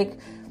doesn't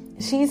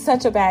she's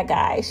such a bad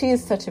guy. She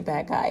is such a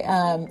bad guy.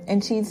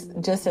 And she's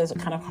just as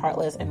kind of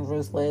heartless and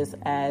ruthless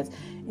as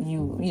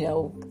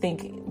you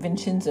think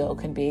Vincenzo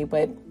can be,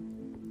 but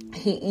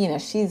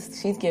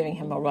she's giving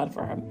him a run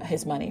for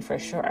his money for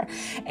sure.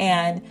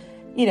 And,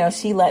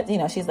 she's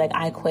like,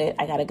 I quit.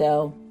 I gotta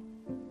go.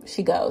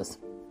 She goes.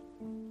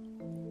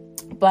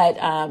 But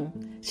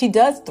she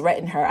does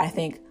threaten her, I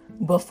think,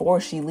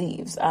 before she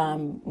leaves.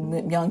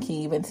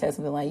 Myung-hee even says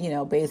something like,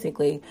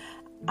 basically,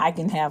 I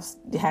can have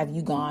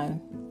you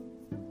gone.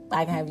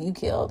 I can have you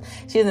killed.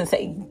 She doesn't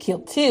say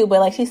killed too,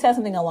 but she says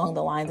something along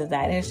the lines of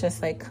that. And it's just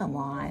like, come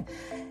on.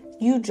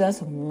 You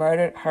just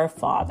murdered her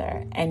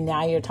father. And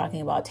now you're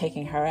talking about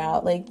taking her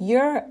out.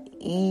 You're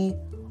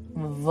evil.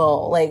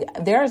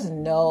 There's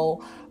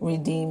no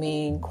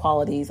redeeming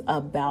qualities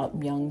about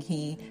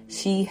Myung-hee.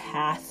 She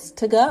has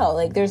to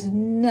go. There's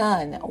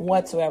none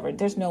whatsoever.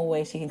 There's no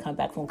way she can come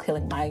back from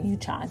killing my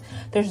Yu-chan.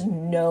 There's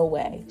no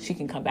way she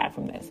can come back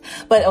from this.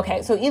 But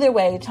okay, so either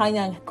way,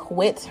 Cha-young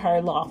quits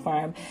her law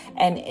firm.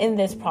 And in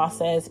this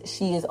process,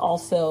 she is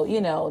also,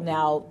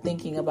 now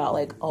thinking about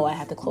I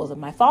have to close up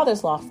my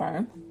father's law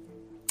firm.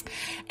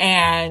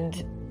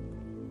 And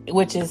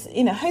which is,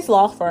 his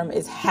law firm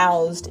is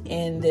housed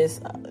in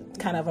this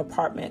kind of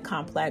apartment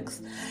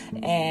complex.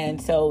 And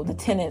so the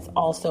tenants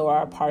also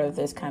are a part of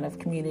this kind of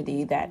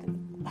community that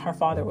her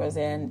father was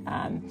in.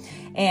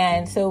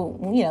 And so,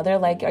 they're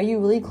like, are you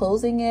really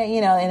closing it?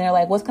 And they're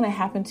like, what's going to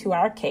happen to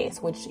our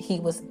case? Which he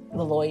was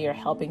the lawyer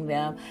helping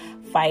them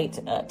fight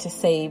to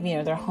save,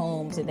 their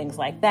homes and things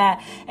like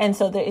that. And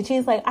so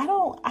she's like, I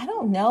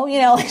don't know,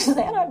 she's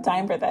like, I don't have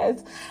time for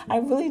this. I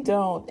really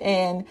don't.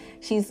 And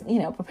she's,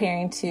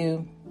 preparing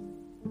to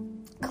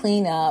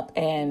clean up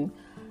and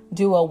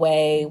do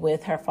away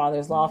with her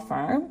father's law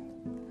firm.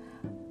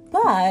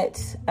 But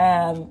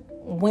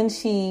when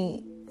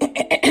she...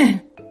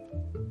 and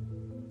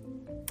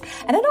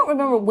I don't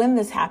remember when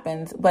this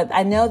happens, but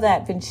I know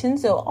that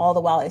Vincenzo all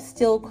the while is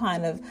still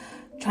kind of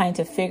trying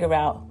to figure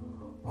out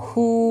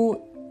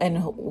who and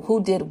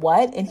who did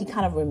what, and he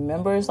kind of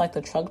remembers like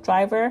the truck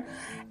driver,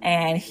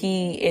 and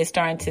he is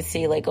starting to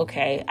see like,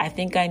 okay, I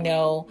think I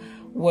know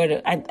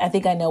where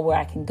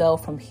I can go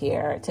from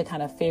here to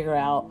kind of figure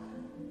out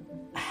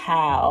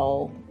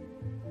how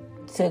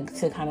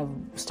to kind of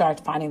start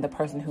finding the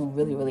person who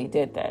really, really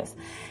did this.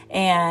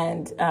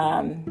 And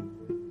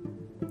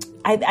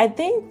I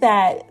think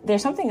that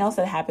there's something else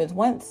that happens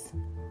once.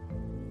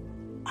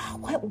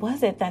 What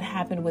was it that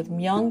happened with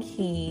Myung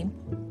Hee?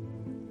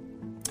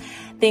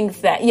 Thinks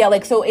that,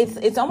 so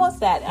it's almost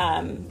that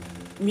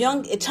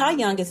Cha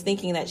Young is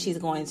thinking that she's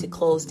going to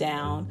close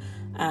down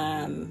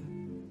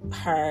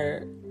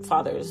her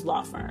father's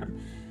law firm,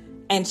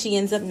 and she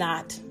ends up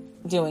not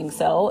doing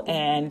so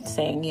and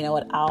saying, you know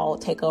what, I'll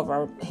take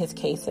over his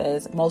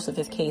cases, most of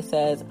his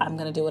cases. I'm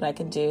going to do what I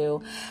can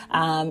do.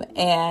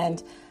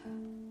 And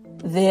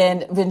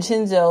then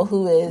Vincenzo,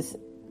 who is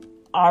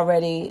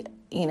already,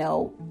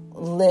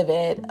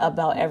 livid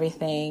about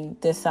everything,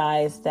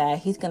 decides that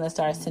he's going to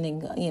start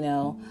sending,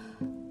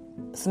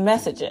 some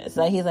messages.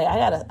 Like he's like,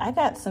 I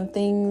got some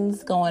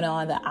things going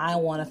on that I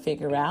want to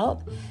figure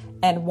out.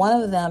 And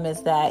one of them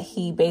is that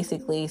he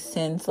basically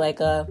sends like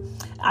Godfather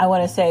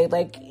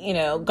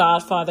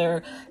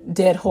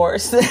dead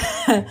horse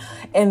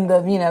in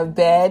the,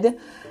 bed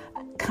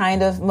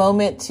kind of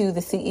moment to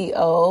the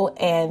CEO.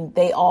 And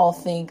they all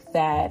think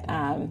that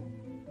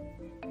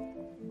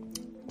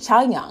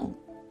Cha Young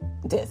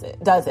does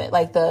it.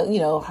 Like the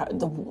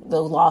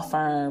law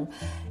firm,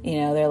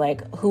 they're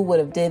like, who would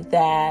have did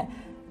that?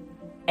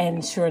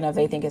 And sure enough,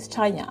 they think it's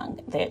Cha Young,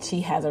 that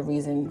she has a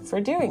reason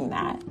for doing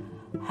that.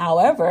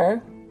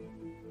 However,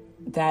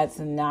 that's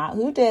not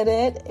who did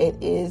it. It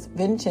is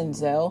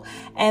Vincenzo.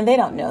 And they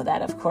don't know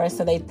that, of course.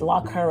 So they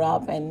lock her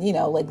up and,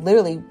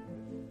 literally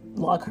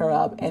lock her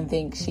up and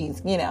think she's,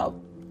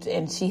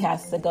 and she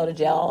has to go to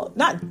jail.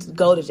 Not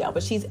go to jail,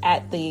 but she's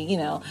at the,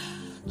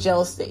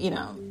 jail, is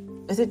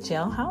it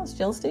jailhouse?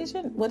 Jail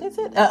station? What is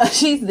it?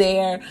 She's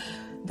there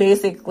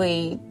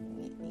basically,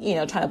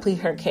 trying to plead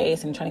her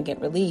case and trying to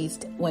get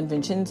released. When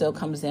Vincenzo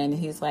comes in,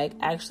 he's like,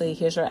 actually,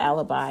 here's her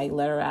alibi.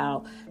 Let her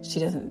out. She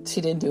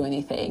didn't do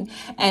anything.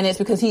 And it's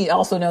because he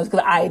also knows,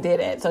 because I did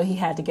it. So he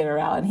had to get her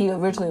out. And he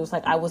originally was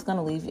like, I was going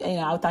to leave.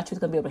 I thought you was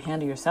going to be able to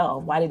handle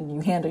yourself. Why didn't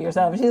you handle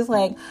yourself? And she's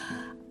like,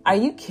 are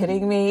you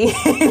kidding me?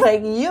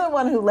 Like, you're the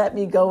one who let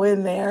me go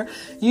in there.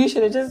 You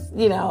should have just,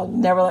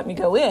 never let me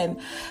go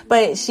in.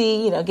 But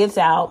she, gets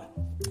out.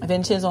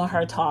 Vincenzo on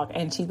her talk,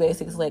 and she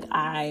basically is like,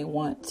 I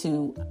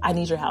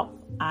need your help.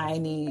 I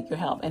need your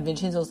help. And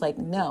Vincenzo's like,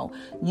 no,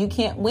 you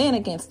can't win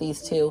against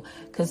these two,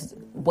 because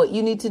what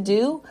you need to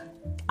do,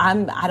 I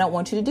don't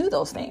want you to do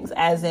those things.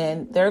 As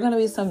in, there are going to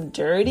be some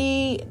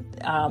dirty,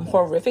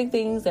 horrific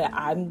things that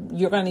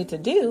you're going to need to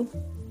do.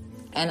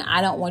 And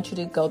I don't want you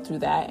to go through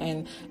that.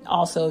 And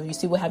also, if you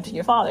see what happened to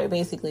your father,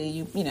 basically,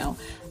 you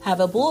have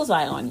a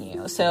bullseye on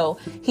you. So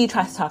he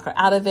tries to talk her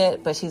out of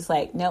it, but she's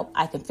like, nope,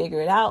 I can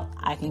figure it out.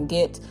 I can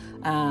get,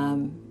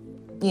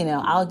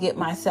 I'll get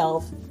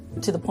myself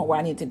to the point where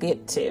I need to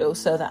get to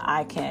so that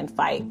I can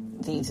fight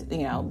these,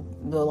 the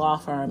law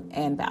firm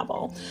and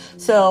Babel.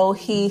 So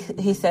he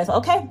says,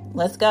 okay,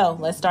 let's go.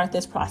 Let's start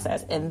this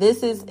process. And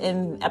this is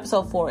in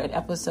episode 4 and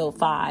episode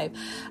 5.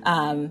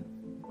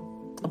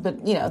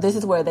 But, this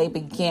is where they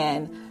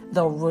begin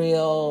the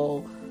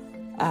real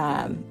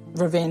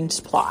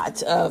revenge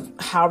plot of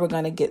how we're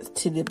going to get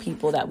to the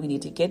people that we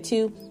need to get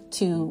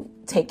to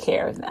take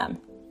care of them.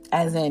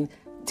 As in,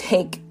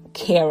 take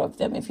care of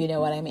them, if you know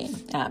what I mean.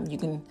 You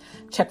can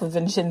check with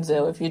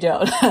Vincenzo if you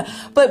don't.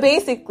 But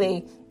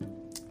basically,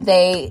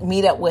 they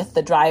meet up with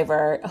the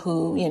driver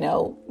who,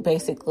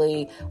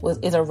 basically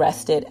is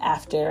arrested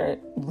after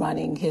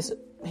running his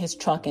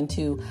truck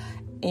into,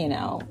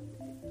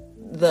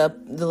 the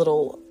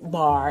little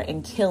bar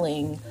and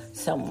killing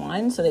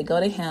someone. So they go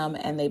to him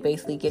and they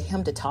basically get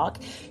him to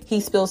talk.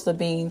 He spills the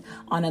bean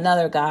on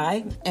another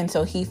guy. And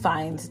so he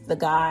finds the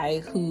guy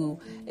who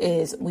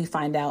is, we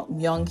find out,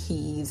 Myung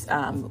Hee's,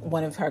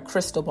 one of her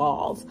crystal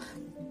balls.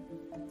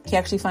 He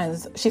actually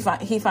finds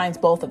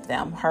both of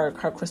them, her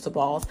crystal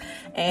balls,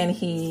 and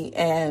he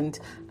and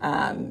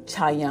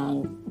Cha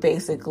Young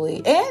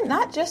basically, and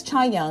not just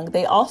Cha Young,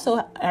 they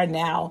also are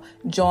now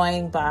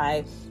joined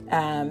by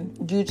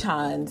Yu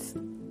Chan's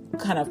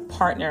kind of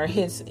partner,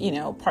 his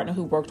partner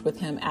who worked with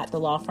him at the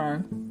law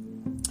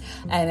firm,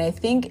 and I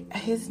think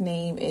his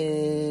name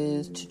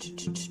is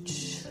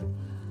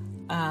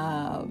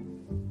I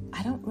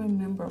don't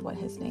remember what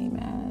his name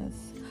is.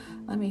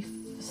 Let me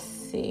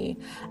see.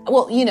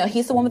 Well,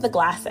 he's the one with the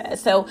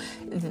glasses. So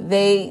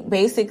they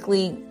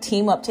basically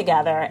team up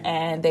together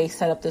and they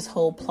set up this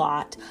whole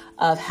plot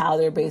of how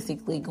they're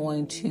basically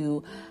going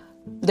to,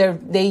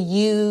 they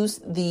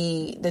use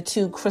the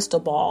two crystal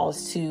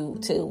balls to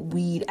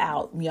weed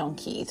out Myung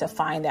Hee, to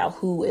find out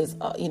who is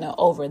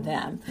over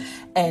them.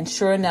 And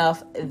sure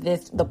enough,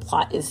 the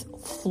plot is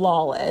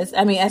flawless.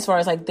 I mean, as far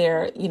as like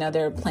their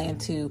plan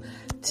to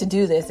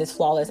do this is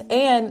flawless.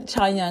 And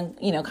Cha Young,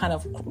 kind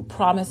of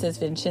promises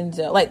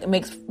Vincenzo, like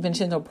makes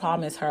Vincenzo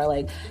promise her,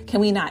 like,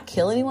 can we not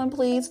kill anyone,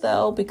 please,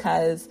 though?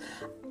 Because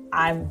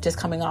I'm just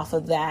coming off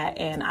of that,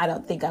 and I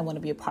don't think I want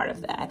to be a part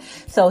of that.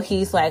 So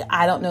he's like,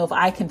 I don't know if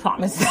I can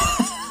promise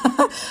that.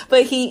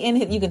 But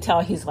you can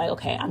tell he's like,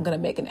 okay, I'm going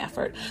to make an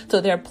effort.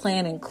 So their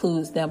plan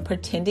includes them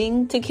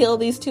pretending to kill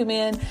these two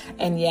men,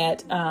 and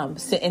yet, and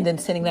then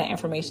sending that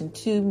information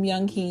to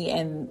Myung-hee,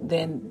 and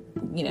then,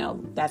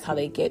 that's how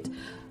they get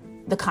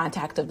the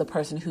contact of the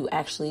person who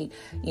actually,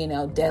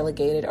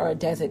 delegated or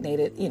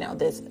designated,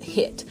 this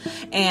hit.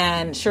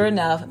 And sure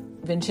enough,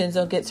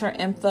 Vincenzo gets her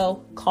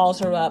info, calls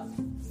her up,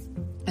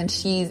 and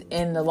she's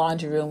in the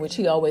laundry room, which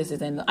she always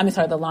is in. The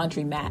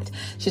laundromat.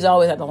 She's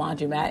always at the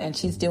laundromat, and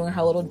she's doing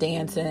her little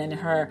dancing and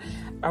her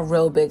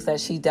aerobics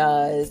that she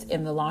does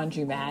in the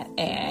laundromat.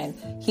 And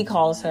he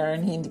calls her,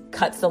 and he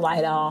cuts the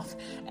light off,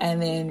 and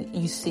then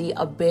you see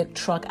a big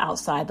truck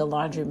outside the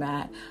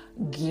laundromat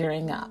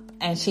gearing up.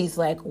 And she's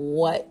like,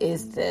 what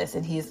is this?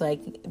 And he's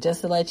like, just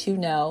to let you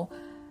know,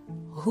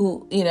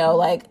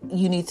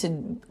 you need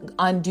to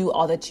undo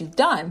all that you've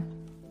done.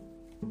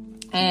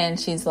 And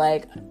she's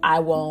like,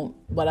 I won't,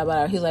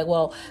 whatever. He's like,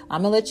 well,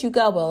 I'm going to let you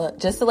go. But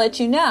just to let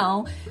you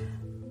know,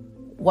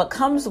 what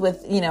comes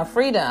with,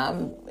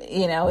 freedom,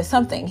 is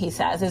something, he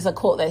says. There's a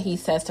quote that he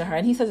says to her,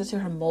 and he says it to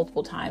her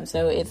multiple times.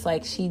 So it's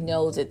like she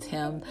knows it's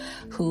him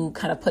who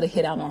kind of put a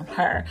hit out on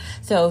her.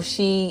 So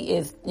she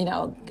is,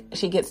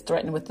 she gets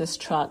threatened with this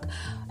truck,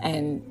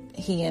 and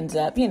he ends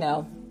up,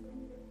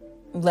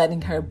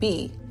 letting her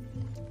be.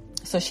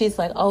 So she's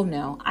like, oh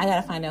no, I got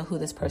to find out who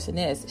this person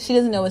is. She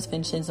doesn't know it's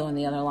Vincenzo on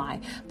the other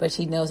line, but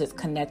she knows it's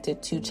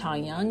connected to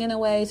Cha-young in a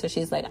way. So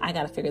she's like, I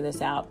got to figure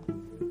this out.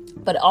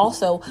 But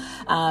also,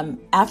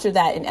 after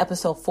that, in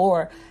episode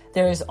 4,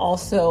 there's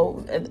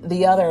also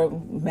the other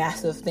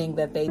massive thing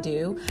that they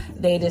do.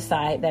 They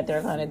decide that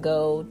they're going to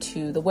go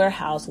to the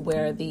warehouse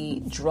where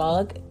the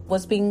drug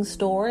was being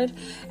stored.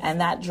 And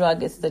that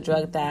drug is the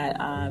drug that,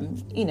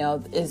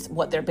 is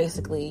what they're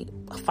basically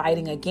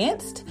fighting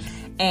against.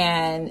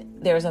 And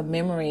there's a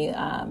memory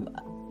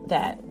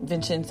that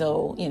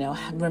Vincenzo,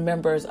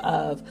 remembers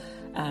of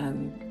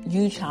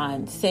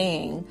Yu-chan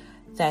saying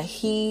that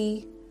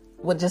he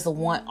would just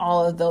want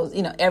all of those,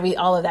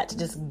 all of that to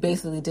just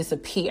basically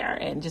disappear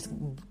and just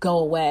go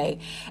away.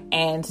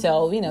 And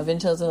so,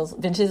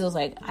 Vincenzo's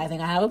like, I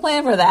think I have a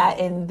plan for that.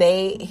 And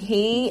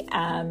he,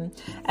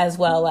 as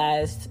well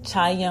as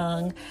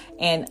Cha-young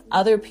and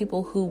other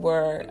people who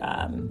were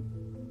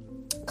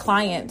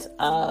clients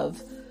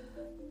of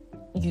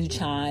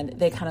Yu-chan,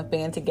 they kind of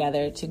band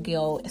together to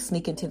go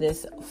sneak into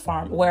this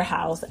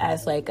warehouse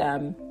as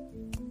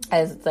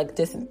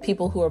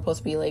people who are supposed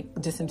to be like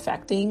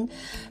disinfecting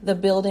the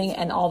building,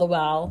 and all the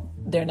while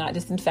they're not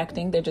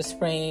disinfecting, they're just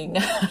spraying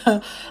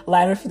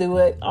lighter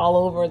fluid all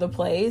over the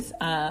place,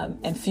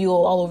 and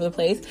fuel all over the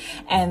place.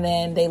 And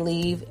then they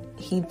leave.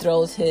 He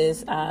throws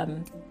his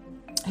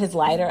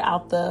lighter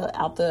out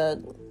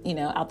the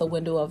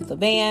window of the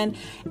van,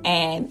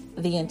 and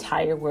the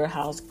entire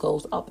warehouse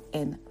goes up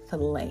in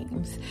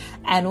flames.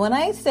 And when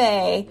I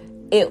say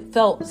it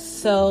felt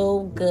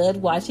so good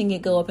watching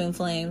it go up in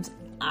flames,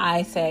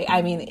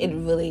 it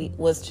really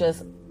was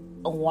just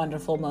a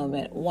wonderful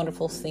moment,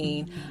 wonderful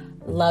scene.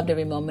 Loved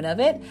every moment of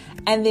it.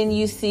 And then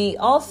you see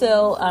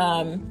also,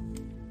 and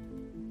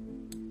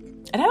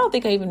I don't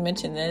think I even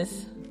mentioned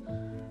this.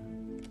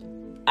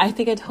 I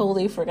think I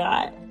totally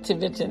forgot to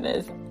mention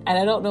this. And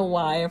I don't know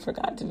why I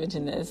forgot to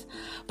mention this.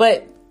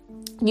 But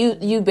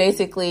you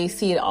basically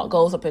see it all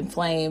goes up in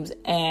flames,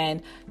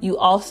 and you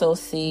also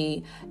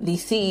see the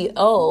CEO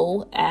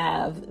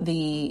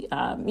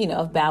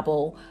of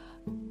Babel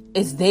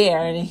is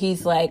there, and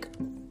he's like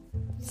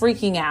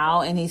freaking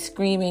out, and he's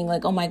screaming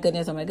like, oh my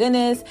goodness.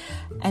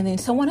 And then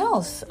someone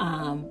else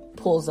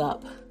pulls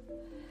up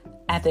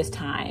at this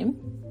time,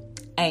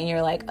 and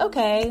you're like,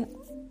 okay,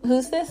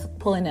 who's this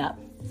pulling up?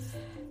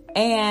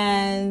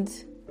 And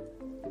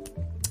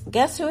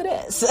guess who it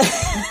is?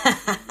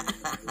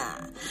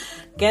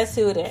 Guess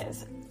who it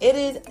is? It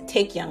is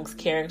Taecyeong's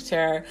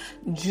character,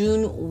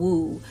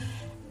 Jun-woo.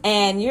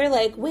 And you're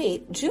like,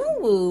 wait,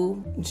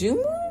 Jun-woo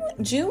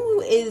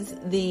is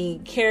the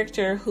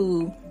character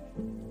who,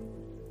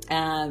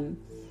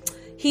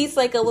 he's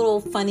like a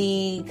little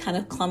funny, kind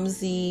of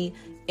clumsy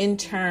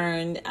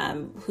intern,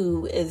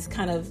 who is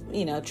kind of,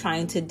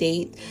 trying to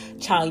date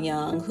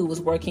Cha-young, who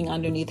was working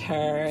underneath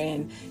her,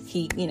 and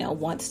he,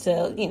 wants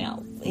to,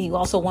 he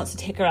also wants to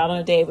take her out on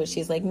a date, but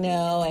she's like,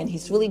 no, and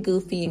he's really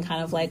goofy and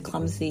kind of like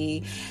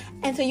clumsy.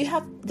 And so you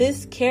have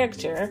this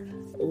character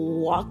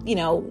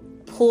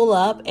pull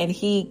up, and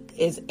he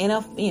is in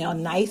a,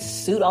 nice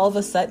suit all of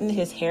a sudden.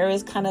 His hair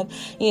is kind of,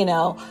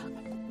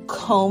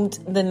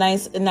 combed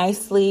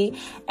nicely,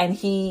 and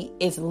he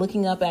is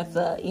looking up at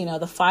the,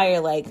 the fire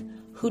like,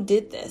 who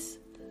did this?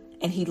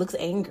 And he looks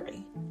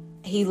angry.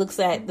 He looks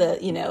at the,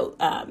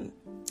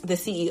 the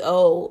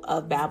CEO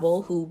of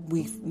Babel, who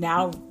we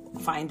now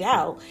find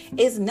out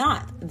is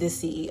not the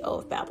CEO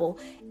of Babel.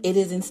 It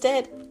is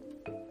instead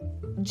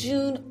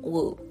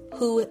Jun-woo,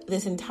 who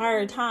this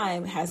entire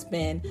time has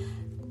been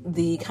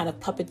the kind of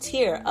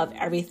puppeteer of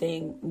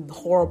everything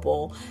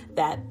horrible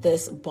that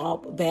this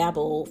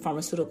Babel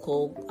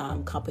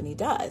pharmaceutical company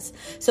does.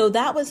 So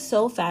that was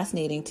so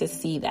fascinating to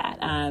see that.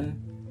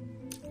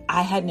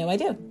 I had no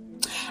idea.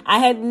 I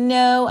had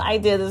no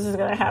idea this was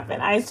going to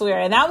happen. I swear.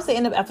 And that was the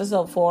end of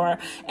episode 4.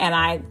 And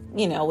I,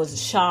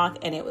 was shocked,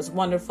 and it was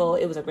wonderful.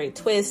 It was a great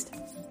twist.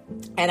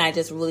 And I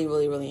just really,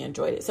 really, really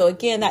enjoyed it. So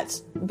again,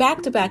 that's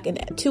back to back in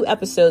 2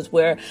 episodes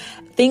where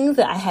things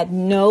that I had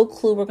no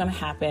clue were going to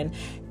happen,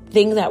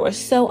 things that were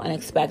so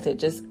unexpected,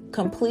 just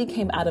completely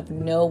came out of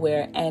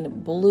nowhere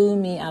and blew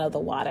me out of the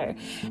water.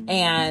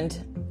 And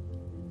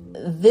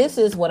this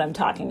is what I'm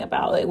talking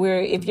about. Like,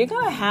 if you're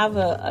going to have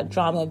a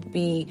drama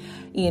be,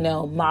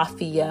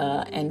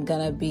 mafia and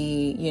going to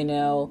be,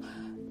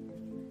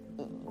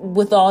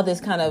 with all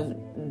this kind of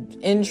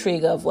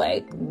intrigue of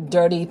like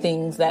dirty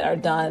things that are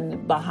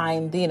done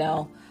behind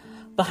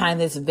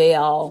this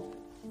veil,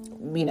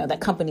 that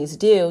companies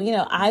do,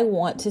 I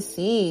want to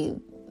see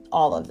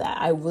all of that.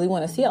 I really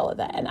want to see all of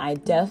that. And I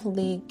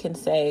definitely can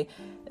say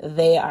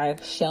they are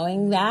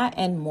showing that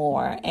and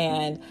more.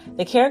 And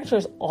the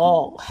characters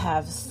all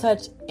have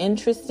such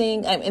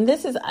interesting, and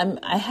this is,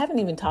 I haven't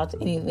even talked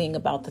anything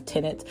about the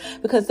tenants,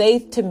 because they,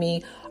 to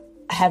me,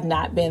 have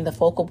not been the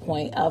focal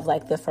point of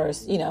like the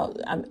first,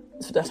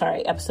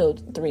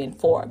 episode 3 and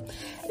 4.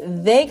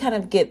 They kind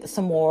of get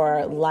some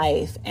more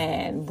life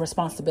and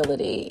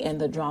responsibility in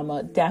the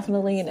drama,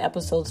 definitely in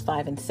episodes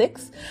 5 and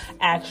 6.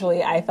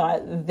 Actually, I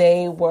thought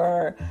they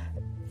were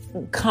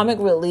comic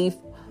relief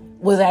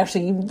was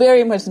actually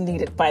very much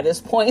needed by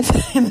this point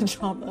in the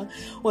drama.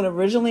 When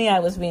originally I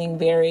was being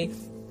very,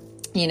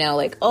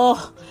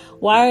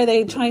 why are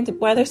they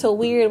so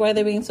weird? Why are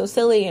they being so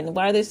silly? And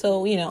why are they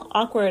so,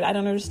 awkward? I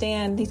don't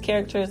understand these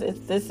characters.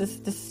 This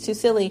is too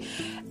silly.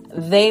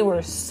 They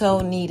were so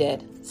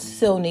needed,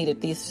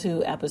 these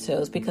 2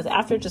 episodes, because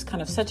after just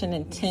kind of such an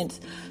intense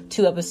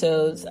 2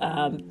 episodes,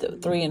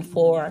 3 and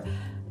 4,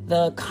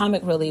 the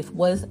comic relief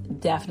was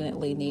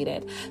definitely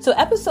needed. So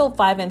episode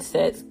 5 and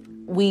 6,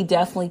 we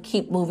definitely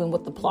keep moving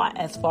with the plot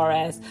as far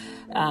as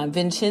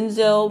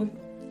Vincenzo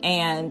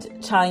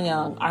and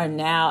Cha-Young are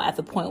now at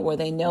the point where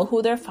they know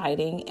who they're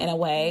fighting in a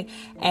way,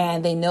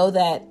 and they know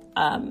that,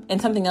 and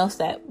something else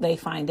that they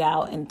find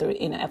out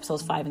in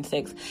episodes 5 and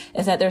 6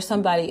 is that there's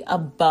somebody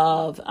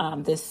above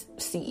this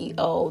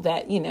CEO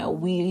that,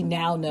 we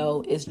now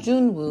know is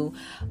Junwoo,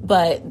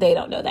 but they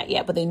don't know that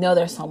yet, but they know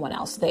there's someone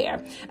else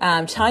there.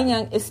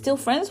 Cha-Young is still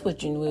friends with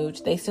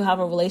Junwoo. They still have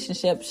a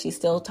relationship. She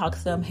still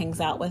talks to him, hangs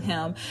out with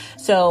him.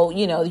 So,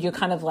 you're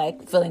kind of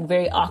like feeling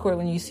very awkward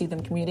when you see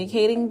them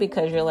communicating,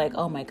 because you're like,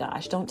 oh my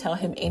gosh, don't tell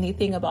him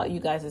anything about you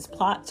guys'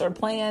 plots or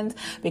plans,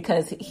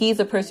 because he's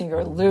the person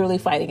you're literally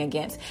fighting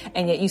against.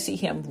 And yet you see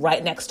him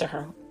right next to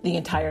her the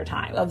entire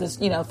time of this,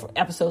 for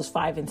episodes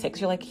 5 and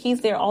 6. You're like,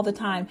 he's there all the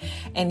time.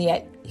 And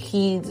yet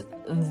he's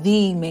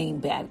the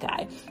main bad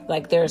guy.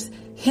 Like, there's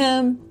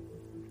him,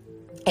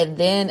 and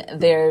then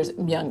there's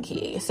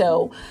Myung-ki.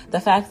 So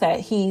the fact that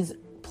he's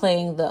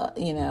playing the,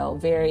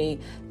 very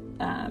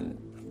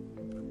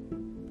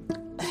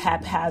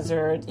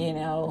haphazard,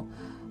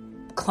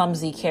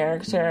 clumsy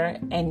character,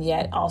 and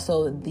yet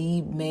also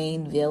the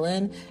main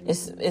villain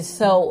is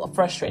so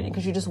frustrating,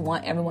 because you just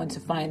want everyone to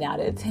find out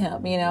it's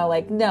him,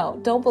 no,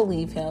 don't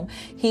believe him.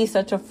 He's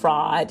such a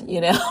fraud,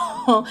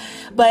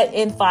 But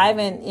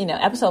in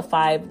episode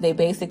 5, they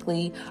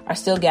basically are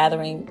still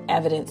gathering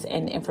evidence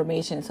and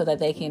information so that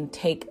they can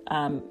take,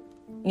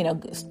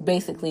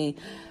 basically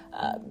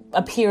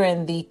appear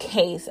in the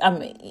case.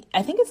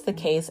 I think it's the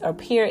case, or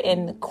appear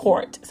in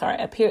court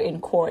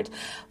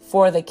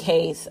for the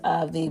case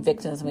of the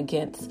victims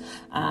against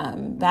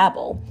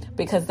Babel,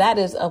 because that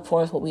is, of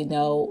course, what we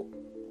know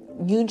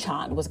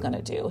Yoon-chan was going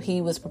to do.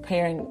 He was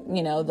preparing,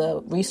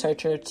 the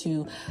researcher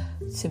to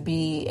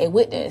be a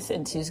witness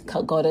and to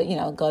go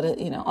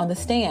to on the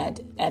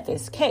stand at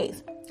this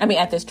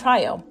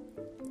trial.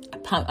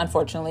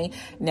 Unfortunately,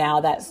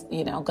 now that's,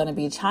 going to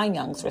be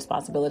Cha-Young's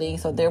responsibility.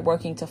 So they're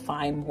working to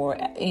find more,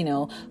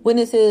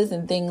 witnesses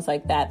and things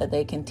like that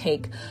they can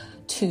take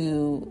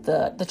to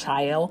the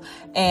trial.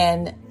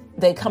 And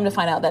they come to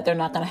find out that they're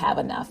not going to have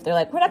enough. They're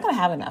like, we're not going to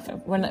have enough.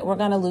 We're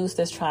going to lose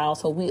this trial.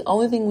 So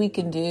only thing we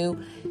can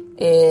do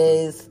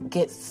is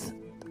get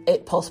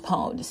it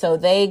postponed. So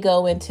they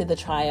go into the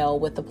trial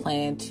with the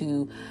plan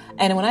to,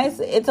 and when I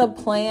say it's a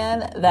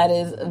plan, that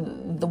is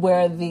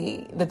where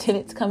the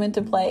tenants come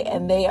into play,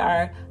 and they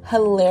are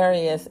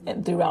hilarious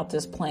throughout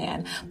this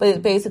plan. But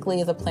it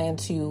basically is a plan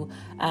to,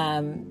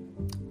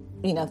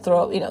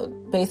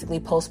 basically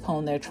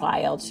postpone their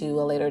trial to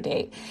a later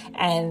date.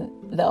 And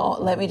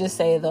let me just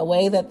say, the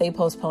way that they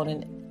postpone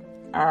it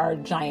are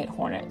giant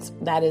hornets.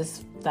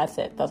 That's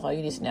it. That's all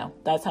you need to know.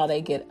 That's how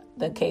they get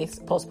the case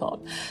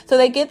postponed. So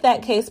they get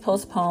that case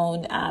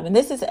postponed. And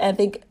this is, I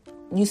think,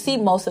 you see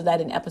most of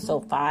that in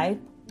episode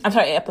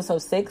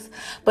 6.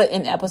 But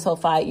in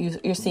episode 5,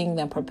 you're seeing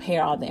them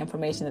prepare all the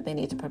information that they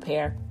need to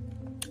prepare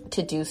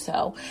to do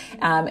so.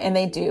 And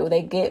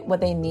they get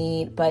what they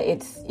need, but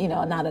it's,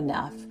 not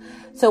enough.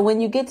 So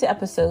when you get to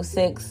episode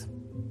 6,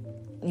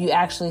 you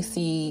actually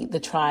see the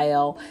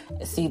trial,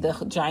 see the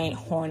giant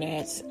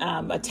hornets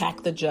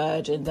attack the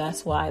judge, and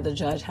that's why the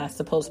judge has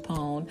to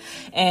postpone.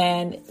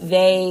 And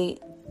they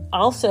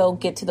also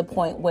get to the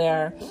point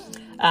where,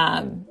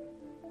 and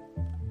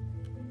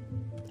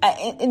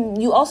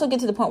you also get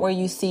to the point where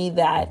you see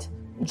that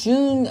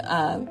Junwoo,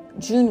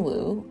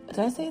 did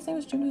I say his name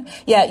was Junwoo?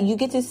 Yeah, you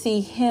get to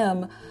see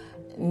him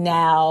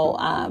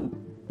now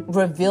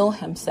reveal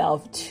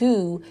himself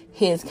to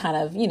his kind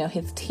of,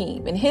 his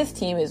team. And his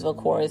team is, of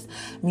course,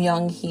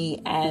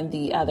 Myung-hee and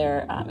the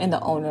other, and the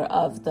owner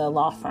of the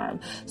law firm.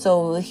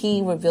 So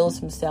he reveals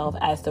himself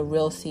as the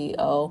real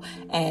CEO.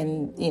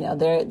 And,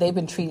 they've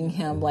been treating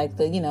him like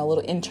the,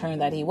 little intern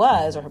that he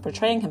was, or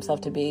portraying himself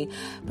to be.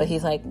 But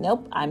he's like,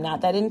 nope, I'm not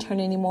that intern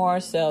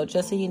anymore. So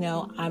just so you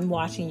know, I'm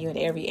watching you at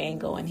every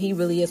angle. And he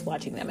really is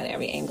watching them at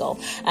every angle.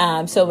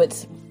 So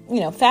it's,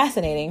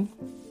 fascinating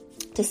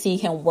to see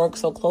him work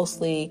so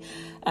closely,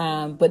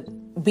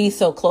 but be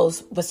so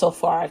close, but so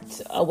far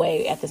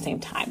away at the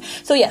same time.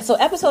 So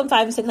episode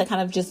 5 and 6, I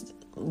kind of just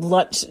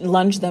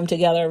lunge them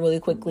together really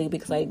quickly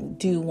because I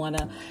do want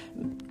to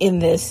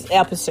end this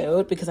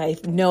episode because I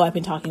know I've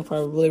been talking for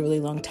a really,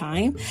 really long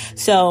time.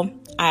 So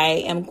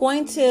I am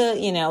going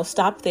to,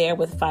 stop there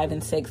with 5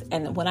 and 6.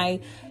 And when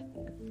I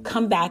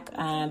come back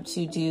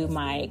to do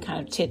my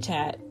kind of chit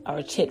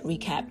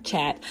recap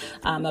chat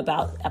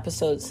about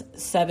episodes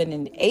 7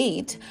 and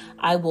 8,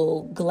 I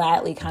will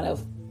gladly kind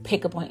of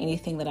pick up on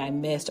anything that I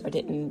missed or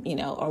didn't,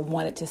 or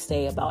wanted to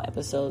say about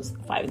episodes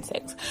 5 and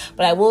 6.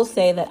 But I will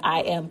say that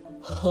I am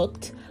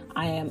hooked.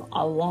 I am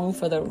along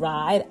for the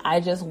ride. I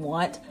just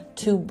want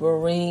to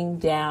bring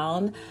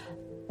down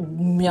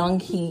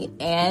Myung-hee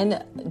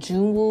and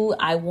Junwoo.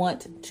 I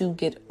want to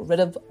get rid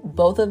of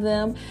both of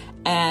them,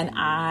 and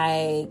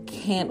I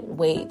can't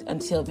wait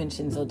until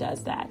Vincenzo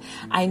does that.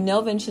 I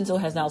know Vincenzo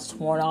has now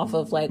sworn off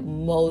of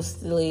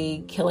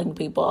mostly killing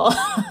people,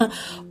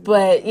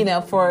 but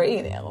for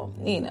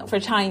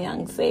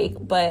Chae-young's sake.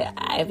 But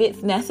if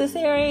it's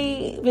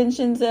necessary,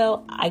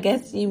 Vincenzo, I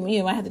guess you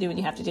might have to do what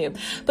you have to do.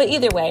 But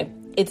either way,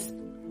 it's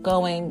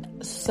going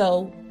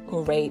so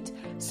great,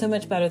 so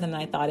much better than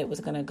I thought it was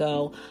going to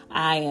go.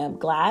 I am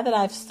glad that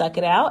I've stuck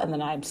it out and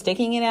then I'm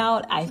sticking it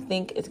out. I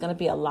think it's going to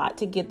be a lot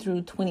to get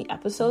through 20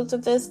 episodes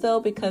of this though,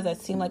 because it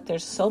seemed like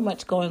there's so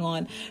much going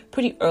on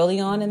pretty early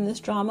on in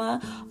this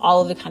drama.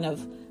 All of the kind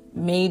of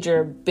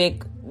major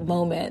big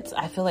moments,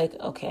 I feel like,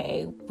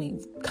 okay, we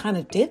kind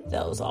of did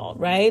those all,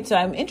 right? So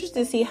I'm interested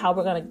to see how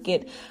we're going to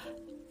get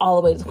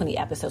all the way to 20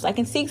 episodes. I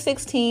can see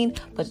 16,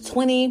 but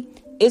 20,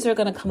 is there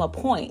going to come a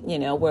point,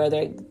 where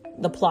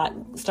the plot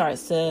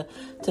starts to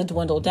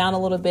dwindle down a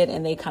little bit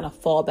and they kind of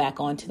fall back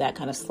onto that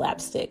kind of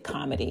slapstick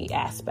comedy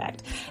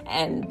aspect.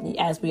 And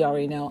as we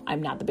already know,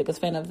 I'm not the biggest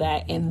fan of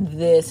that in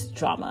this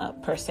drama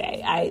per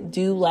se. I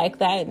do like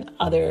that in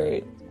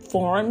other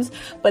forms,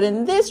 but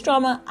in this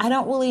drama, I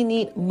don't really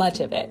need much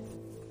of it.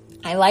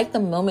 I like the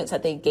moments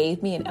that they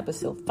gave me in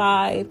episode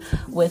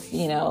 5 with,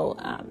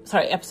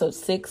 episode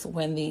 6,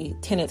 when the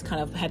tenants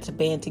kind of had to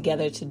band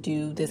together to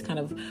do this kind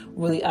of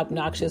really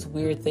obnoxious,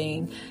 weird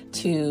thing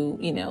to,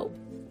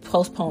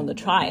 postpone the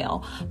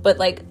trial. But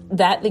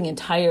the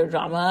entire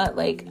drama,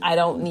 I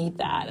don't need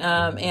that.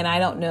 And I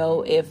don't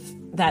know if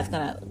that's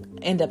going to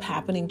end up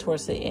happening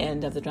towards the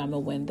end of the drama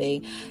when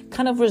they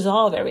kind of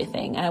resolve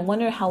everything. And I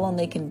wonder how long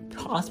they can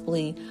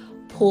possibly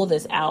pull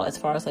this out as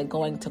far as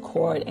going to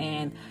court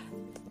and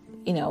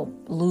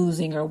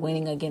losing or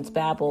winning against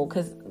Babel,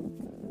 because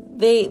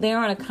they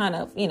aren't a kind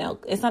of,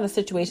 it's not a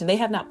situation. They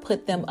have not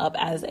put them up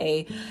as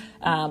a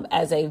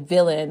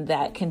villain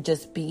that can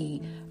just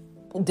be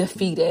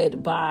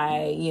defeated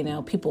by,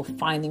 people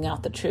finding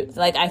out the truth.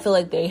 I feel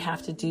like they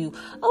have to do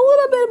a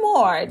little bit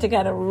more to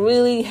kind of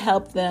really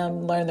help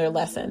them learn their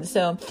lesson.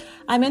 So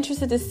I'm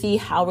interested to see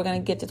how we're going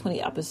to get to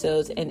 20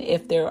 episodes and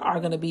if there are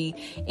going to be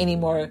any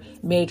more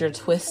major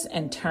twists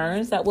and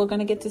turns that we're going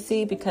to get to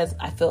see, because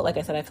I feel like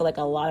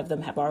a lot of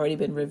them have already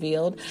been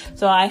revealed.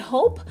 So I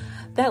hope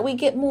that we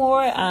get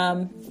more,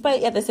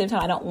 but at the same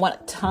time, I don't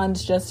want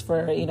tons just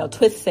for,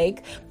 twist's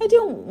sake. I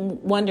do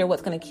wonder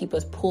what's going to keep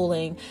us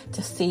pulling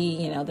to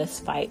see, this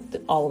fight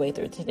all the way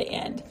through to the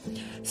end.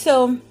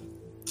 So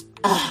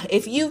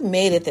if you've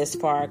made it this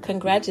far,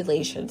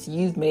 congratulations,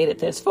 you've made it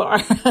this far.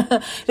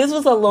 This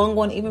was a long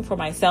one, even for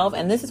myself.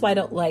 And this is why I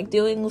don't like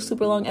doing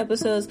super long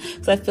episodes,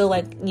 because I feel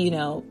like,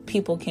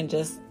 people can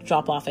just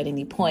drop off at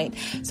any point.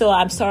 So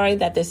I'm sorry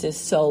that this is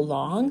so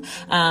long.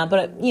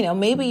 But,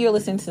 maybe you're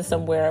listening to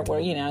somewhere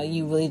where,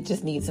 you really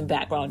just need some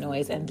background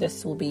noise, and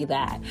this will be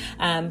that.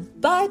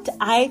 But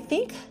I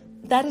think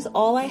that is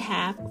all I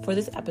have for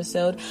this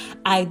episode.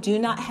 I do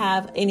not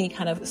have any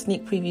kind of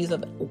sneak previews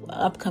of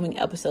upcoming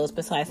episodes,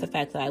 besides the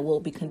fact that I will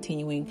be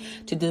continuing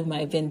to do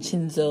my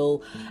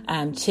Vincenzo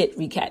chit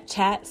recap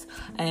chats.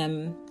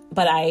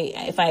 But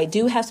if I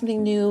do have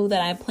something new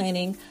that I'm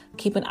planning,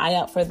 keep an eye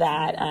out for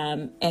that.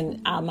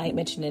 And I might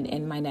mention it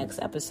in my next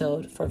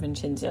episode for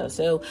Vincenzo.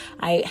 So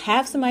I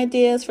have some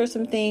ideas for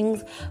some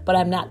things, but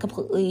I'm not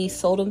completely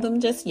sold on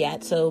them just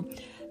yet. So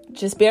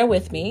just bear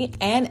with me.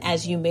 And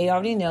as you may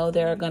already know,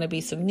 there are going to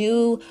be some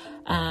new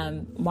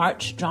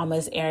March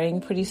dramas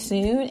airing pretty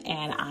soon,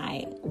 and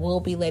I will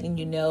be letting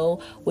you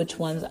know which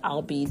ones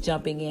I'll be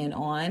jumping in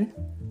on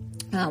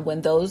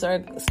when those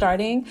are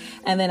starting.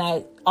 And then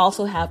I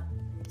also have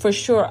for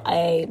sure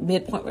a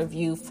midpoint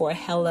review for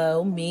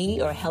Hello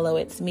Me or Hello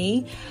It's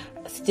Me.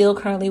 Still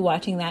currently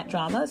watching that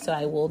drama, so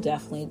I will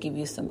definitely give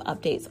you some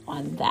updates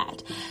on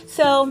that.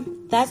 So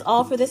that's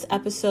all for this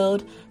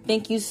episode.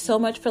 Thank you so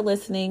much for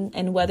listening,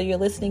 and whether you're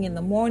listening in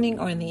the morning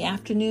or in the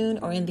afternoon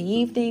or in the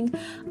evening,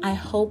 I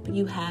hope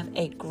you have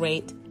a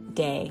great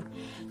day.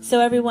 So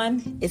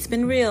everyone, it's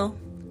been real.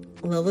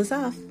 Lil is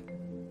off.